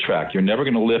speaker's track. You're never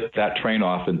going to lift that train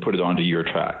off and put it onto your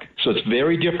track. So it's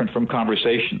very different from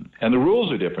conversation. And the rules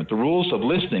are different. The rules of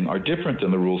listening are different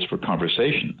than the rules for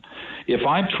conversation. If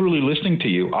I'm truly listening to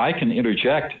you, I can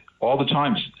interject all the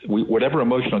time, whatever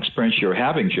emotional experience you're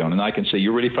having, Joan, and I can say,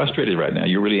 you're really frustrated right now,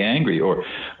 you're really angry, or,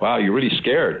 wow, you're really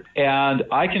scared. And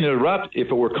I can interrupt. If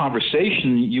it were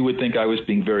conversation, you would think I was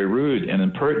being very rude and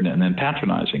impertinent and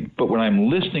patronizing. But when I'm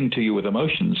listening to you with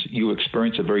emotions, you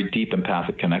experience a very deep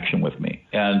empathic connection with me.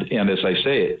 And as I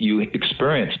say it, you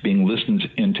experience being listened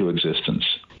into existence.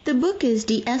 The book is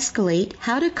De-Escalate,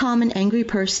 How to Calm an Angry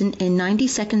Person in 90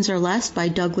 Seconds or Less by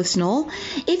Douglas Knoll.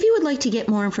 If you would like to get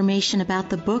more information about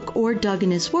the book or Doug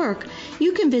and his work,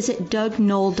 you can visit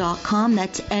DougKnoll.com.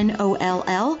 That's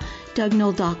N-O-L-L,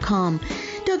 DougKnoll.com.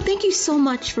 Doug, thank you so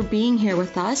much for being here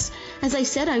with us. As I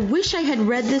said, I wish I had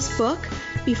read this book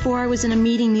before I was in a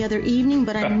meeting the other evening,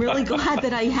 but I'm really glad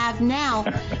that I have now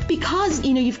because,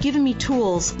 you've given me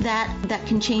tools that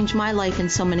can change my life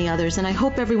and so many others. And I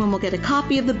hope everyone will get a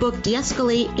copy of the book,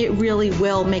 De-Escalate. It really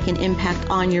will make an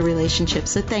impact on your relationship.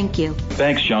 So thank you.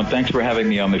 Thanks, Joan. Thanks for having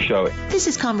me on the show. This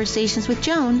is Conversations with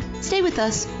Joan. Stay with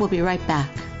us. We'll be right back.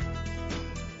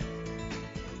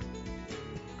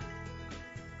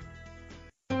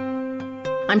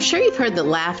 I'm sure you've heard that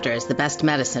laughter is the best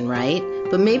medicine, right?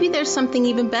 But maybe there's something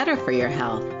even better for your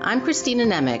health. I'm Christina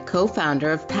Nemec,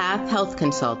 co-founder of PATH Health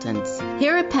Consultants.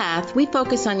 Here at PATH, we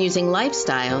focus on using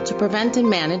lifestyle to prevent and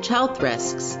manage health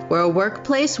risks. We're a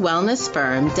workplace wellness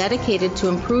firm dedicated to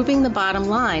improving the bottom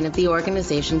line of the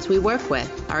organizations we work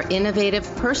with. Our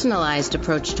innovative, personalized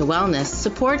approach to wellness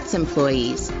supports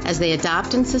employees as they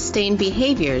adopt and sustain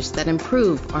behaviors that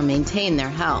improve or maintain their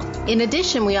health. In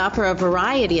addition, we offer a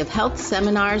variety of health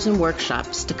seminars and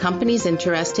workshops to companies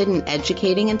interested in educating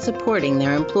and supporting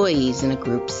their employees in a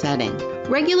group setting.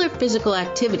 Regular physical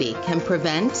activity can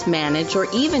prevent, manage, or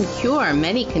even cure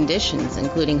many conditions,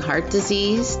 including heart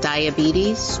disease,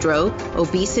 diabetes, stroke,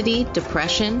 obesity,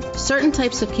 depression, certain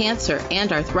types of cancer,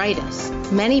 and arthritis.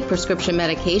 Many prescription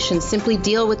medications simply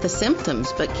deal with the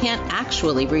symptoms but can't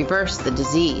actually reverse the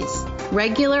disease.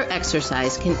 Regular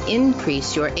exercise can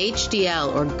increase your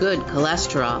HDL or good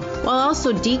cholesterol while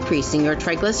also decreasing your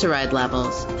triglyceride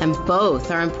levels, and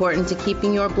both are important to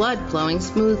keeping your blood flowing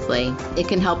smoothly. It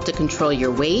can help to control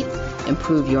your weight,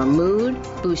 improve your mood,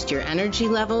 boost your energy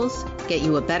levels, get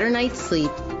you a better night's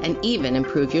sleep, and even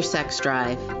improve your sex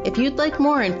drive. If you'd like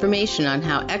more information on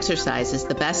how exercise is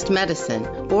the best medicine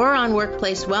or on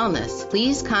workplace wellness,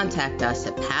 please contact us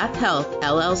at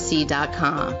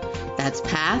pathhealthllc.com. That's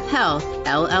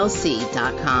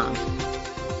pathhealthllc.com.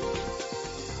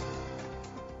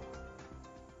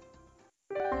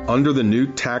 Under the new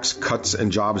Tax Cuts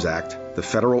and Jobs Act, the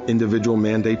federal individual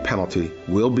mandate penalty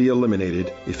will be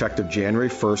eliminated effective January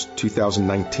 1st,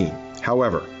 2019.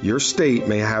 However, your state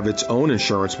may have its own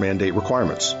insurance mandate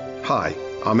requirements. Hi,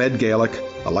 I'm Ed Galick,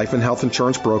 a life and health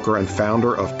insurance broker and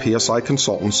founder of PSI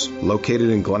Consultants,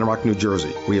 located in Glen Rock, New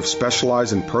Jersey. We have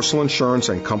specialized in personal insurance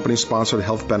and company-sponsored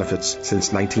health benefits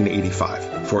since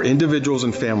 1985. For individuals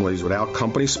and families without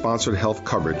company-sponsored health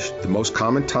coverage, the most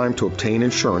common time to obtain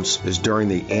insurance is during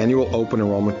the annual open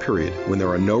enrollment period, when there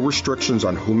are no restrictions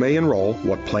on who may enroll,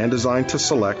 what plan design to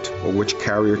select, or which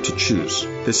carrier to choose.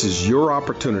 This is your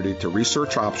opportunity to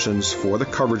research options for the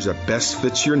coverage that best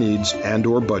fits your needs and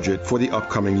or budget for the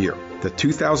upcoming year. The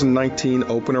 2019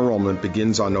 open enrollment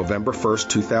begins on November 1st,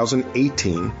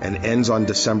 2018 and ends on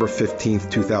December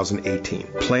 15th, 2018.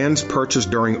 Plans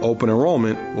purchased during open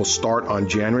enrollment will start on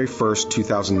January 1st,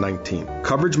 2019.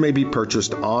 Coverage may be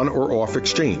purchased on or off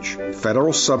exchange.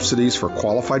 Federal subsidies for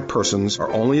qualified persons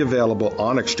are only available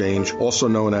on exchange, also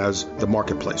known as the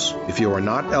marketplace. If you are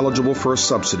not eligible for a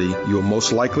subsidy, you will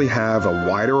most likely have a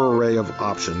wider array of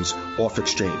options off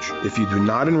exchange. If you do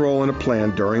not enroll in a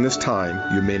plan during this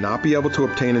time, you may not be able to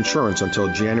obtain insurance until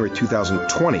January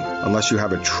 2020 unless you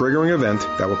have a triggering event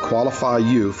that will qualify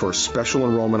you for a special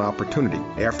enrollment opportunity.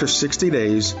 After 60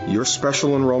 days, your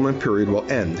special enrollment period will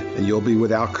end and you'll be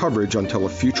without coverage until a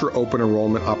future open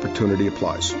enrollment opportunity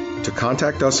applies. To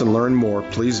contact us and learn more,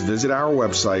 please visit our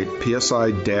website,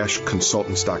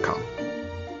 psi-consultants.com.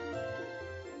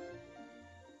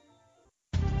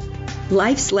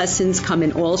 Life's lessons come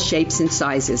in all shapes and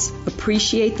sizes.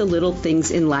 Appreciate the little things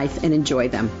in life and enjoy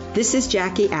them. This is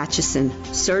Jackie Atchison,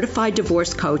 certified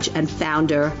divorce coach and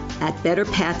founder at Better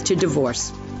Path to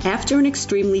Divorce. After an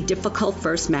extremely difficult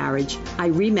first marriage, I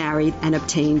remarried and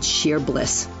obtained sheer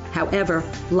bliss. However,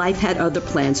 life had other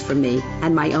plans for me,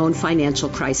 and my own financial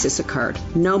crisis occurred.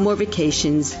 No more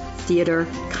vacations, theater,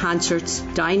 concerts,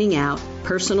 dining out,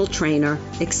 personal trainer,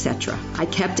 etc. I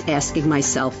kept asking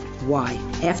myself, why?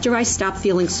 After I stopped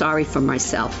feeling sorry for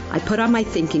myself, I put on my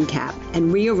thinking cap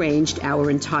and rearranged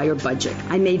our entire budget.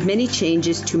 I made many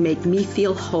changes to make me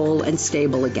feel whole and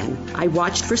stable again. I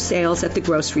watched for sales at the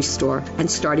grocery store and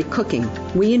started cooking.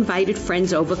 We invited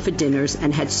friends over for dinners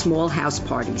and had small house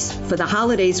parties. For the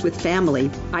holidays with family,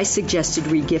 I suggested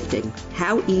regifting.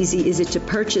 How easy is it to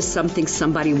purchase something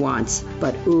somebody wants,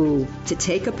 but to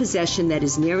take a possession that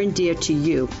is near and dear to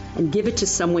you and give it to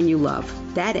someone you love?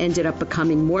 That ended up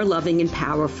becoming more loving and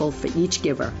powerful for each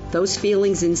giver. Those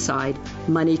feelings inside,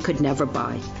 money could never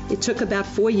buy. It took about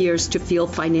 4 years to feel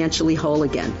financially whole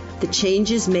again. The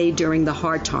changes made during the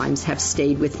hard times have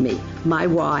stayed with me. My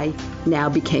why now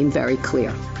became very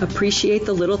clear. Appreciate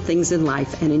the little things in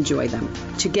life and enjoy them.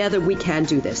 Together we can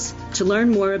do this. To learn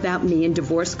more about me and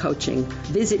divorce coaching,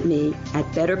 visit me at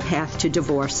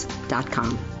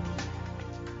betterpathtodivorce.com.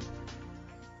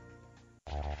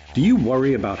 Do you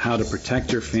worry about how to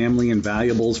protect your family and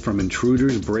valuables from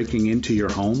intruders breaking into your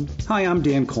home? Hi, I'm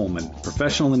Dan Coleman,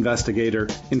 professional investigator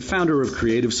and founder of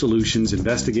Creative Solutions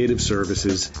Investigative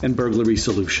Services and Burglary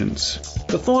Solutions.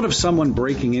 The thought of someone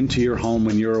breaking into your home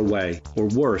when you're away, or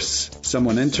worse,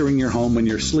 someone entering your home when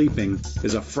you're sleeping,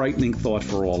 is a frightening thought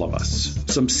for all of us.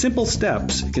 Some simple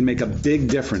steps can make a big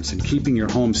difference in keeping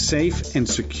your home safe and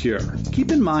secure.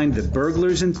 Keep in mind that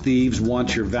burglars and thieves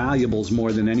want your valuables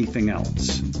more than anything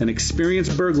else. An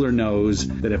experienced burglar knows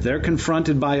that if they're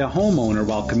confronted by a homeowner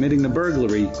while committing the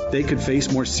burglary, they could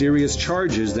face more serious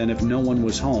charges than if no one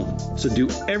was home. So do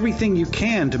everything you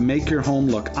can to make your home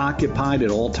look occupied at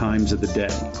all times of the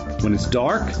day. When it's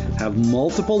dark, have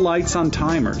multiple lights on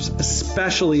timers,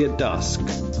 especially at dusk.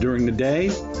 During the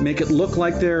day, make it look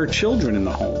like there are children in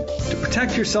the home. To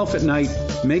protect yourself at night,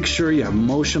 make sure you have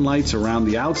motion lights around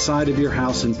the outside of your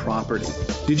house and property.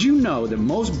 Did you know that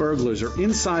most burglars are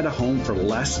inside a home for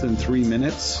less than 3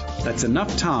 minutes? That's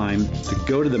enough time to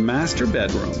go to the master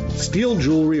bedroom, steal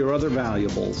jewelry or other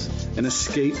valuables, and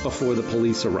escape before the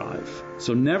police arrive.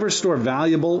 So never store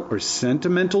valuable or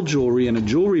sentimental jewelry in a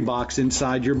jewelry box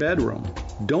inside your bedroom.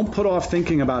 Don't put off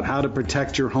thinking about how to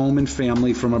protect your home and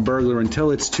family from a burglar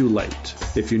until it's too late.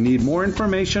 If you need more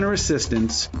information or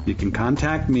assistance, you can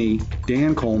contact me,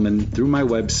 Dan Coleman, through my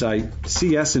website,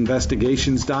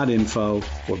 csinvestigations.info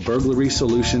or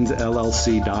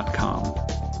burglarysolutionsllc.com.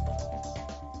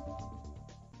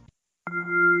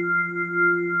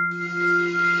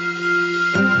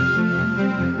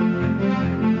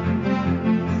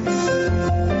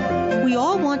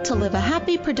 To live a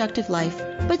happy, productive life,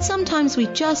 but sometimes we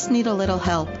just need a little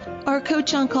help. Our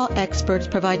Coach on Call experts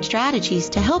provide strategies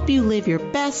to help you live your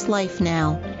best life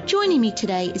now. Joining me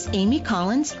today is Amy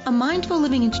Collins, a mindful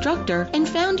living instructor and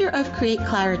founder of Create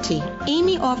Clarity.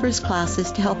 Amy offers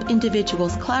classes to help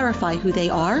individuals clarify who they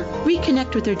are,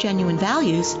 reconnect with their genuine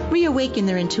values, reawaken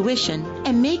their intuition,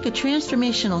 and make a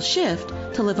transformational shift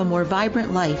to live a more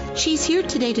vibrant life. She's here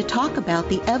today to talk about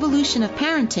the evolution of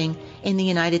parenting in the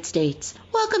United States.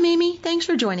 Welcome, Amy. Thanks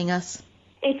for joining us.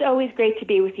 It's always great to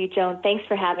be with you, Joan. Thanks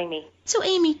for having me. So,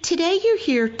 Amy, today you're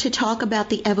here to talk about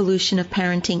the evolution of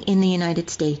parenting in the United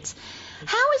States.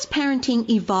 How has parenting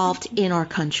evolved in our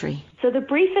country? So the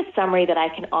briefest summary that I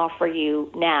can offer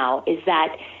you now is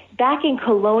that back in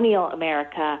colonial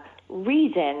America,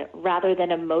 reason rather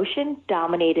than emotion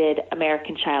dominated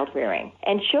American child rearing.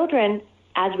 And children,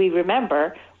 as we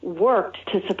remember, worked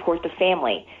to support the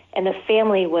family. And the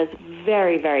family was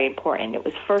very, very important. It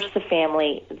was first the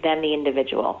family, then the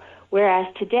individual.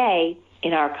 Whereas today,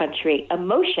 in our country,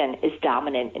 emotion is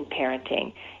dominant in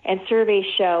parenting. And surveys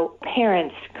show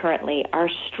parents currently are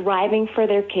striving for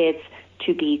their kids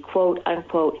to be, quote,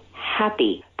 unquote,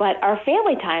 happy. But our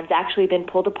family time's actually been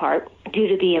pulled apart due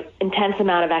to the intense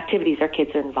amount of activities our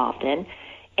kids are involved in.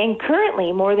 And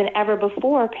currently, more than ever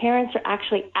before, parents are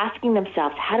actually asking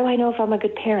themselves, how do I know if I'm a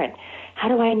good parent? How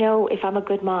do I know if I'm a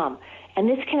good mom? And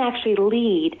this can actually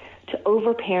lead to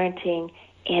overparenting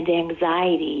and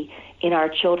anxiety in our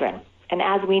children. And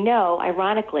as we know,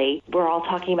 ironically, we're all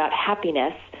talking about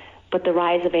happiness, but the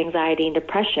rise of anxiety and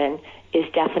depression is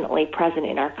definitely present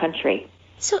in our country.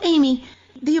 So, Amy,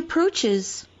 the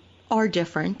approaches are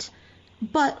different,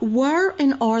 but were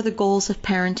and are the goals of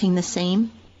parenting the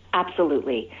same?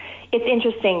 Absolutely. It's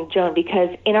interesting, Joan,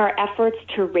 because in our efforts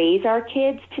to raise our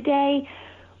kids today,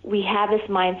 we have this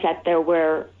mindset that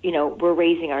we're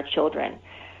raising our children.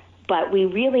 But we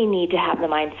really need to have the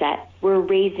mindset we're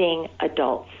raising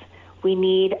adults. We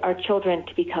need our children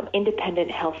to become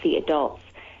independent, healthy adults.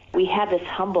 We have this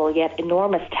humble yet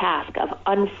enormous task of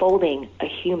unfolding a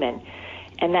human,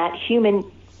 and that human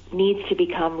needs to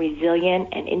become resilient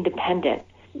and independent.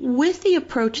 With the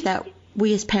approach that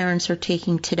we as parents are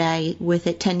taking today, with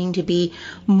it tending to be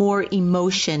more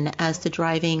emotion as the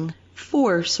driving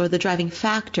force or the driving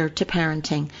factor to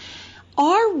parenting,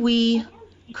 are we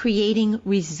creating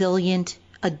resilient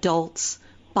adults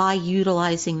by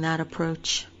utilizing that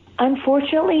approach?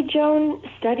 Unfortunately, Joan,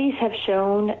 studies have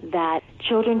shown that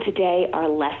children today are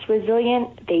less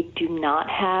resilient. They do not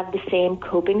have the same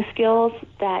coping skills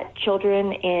that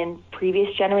children in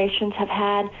previous generations have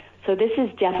had. So this has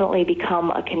definitely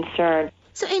become a concern.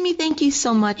 So, Amy, thank you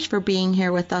so much for being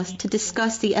here with us to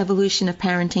discuss the evolution of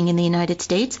parenting in the United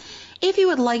States. If you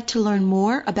would like to learn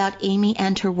more about Amy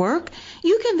and her work,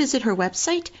 you can visit her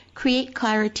website,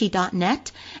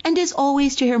 createclarity.net. And as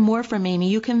always, to hear more from Amy,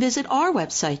 you can visit our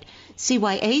website,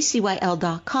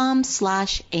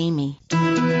 cyacyl.com/Amy.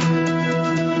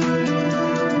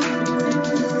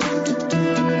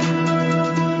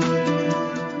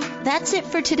 That's it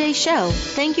for today's show.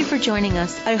 Thank you for joining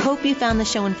us. I hope you found the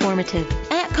show informative.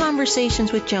 At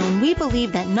Conversations with Joan, we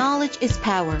believe that knowledge is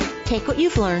power. Take what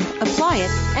you've learned, apply it,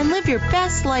 and live your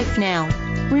best life now.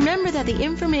 Remember that the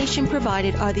information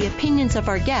provided are the opinions of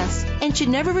our guests and should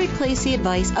never replace the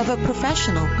advice of a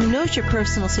professional who knows your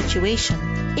personal situation.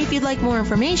 If you'd like more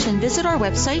information, visit our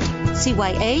website,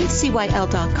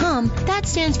 cyacyl.com. That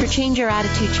stands for Change Your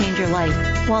Attitude, Change Your Life.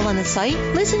 While on the site,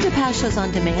 listen to past shows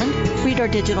on demand, read our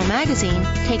digital magazine,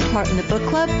 take part in the book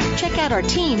club, check out our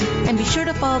team, and be sure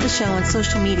to follow the show on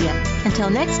social media. Until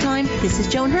next time, this is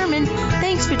Joan Herman.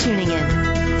 Thanks for tuning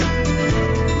in.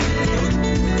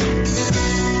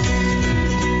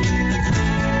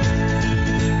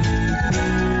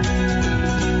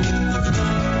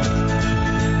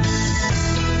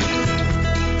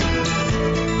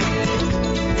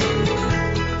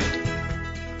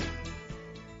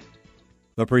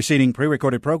 The preceding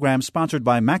pre-recorded program sponsored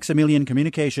by Maximilian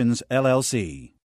Communications, LLC.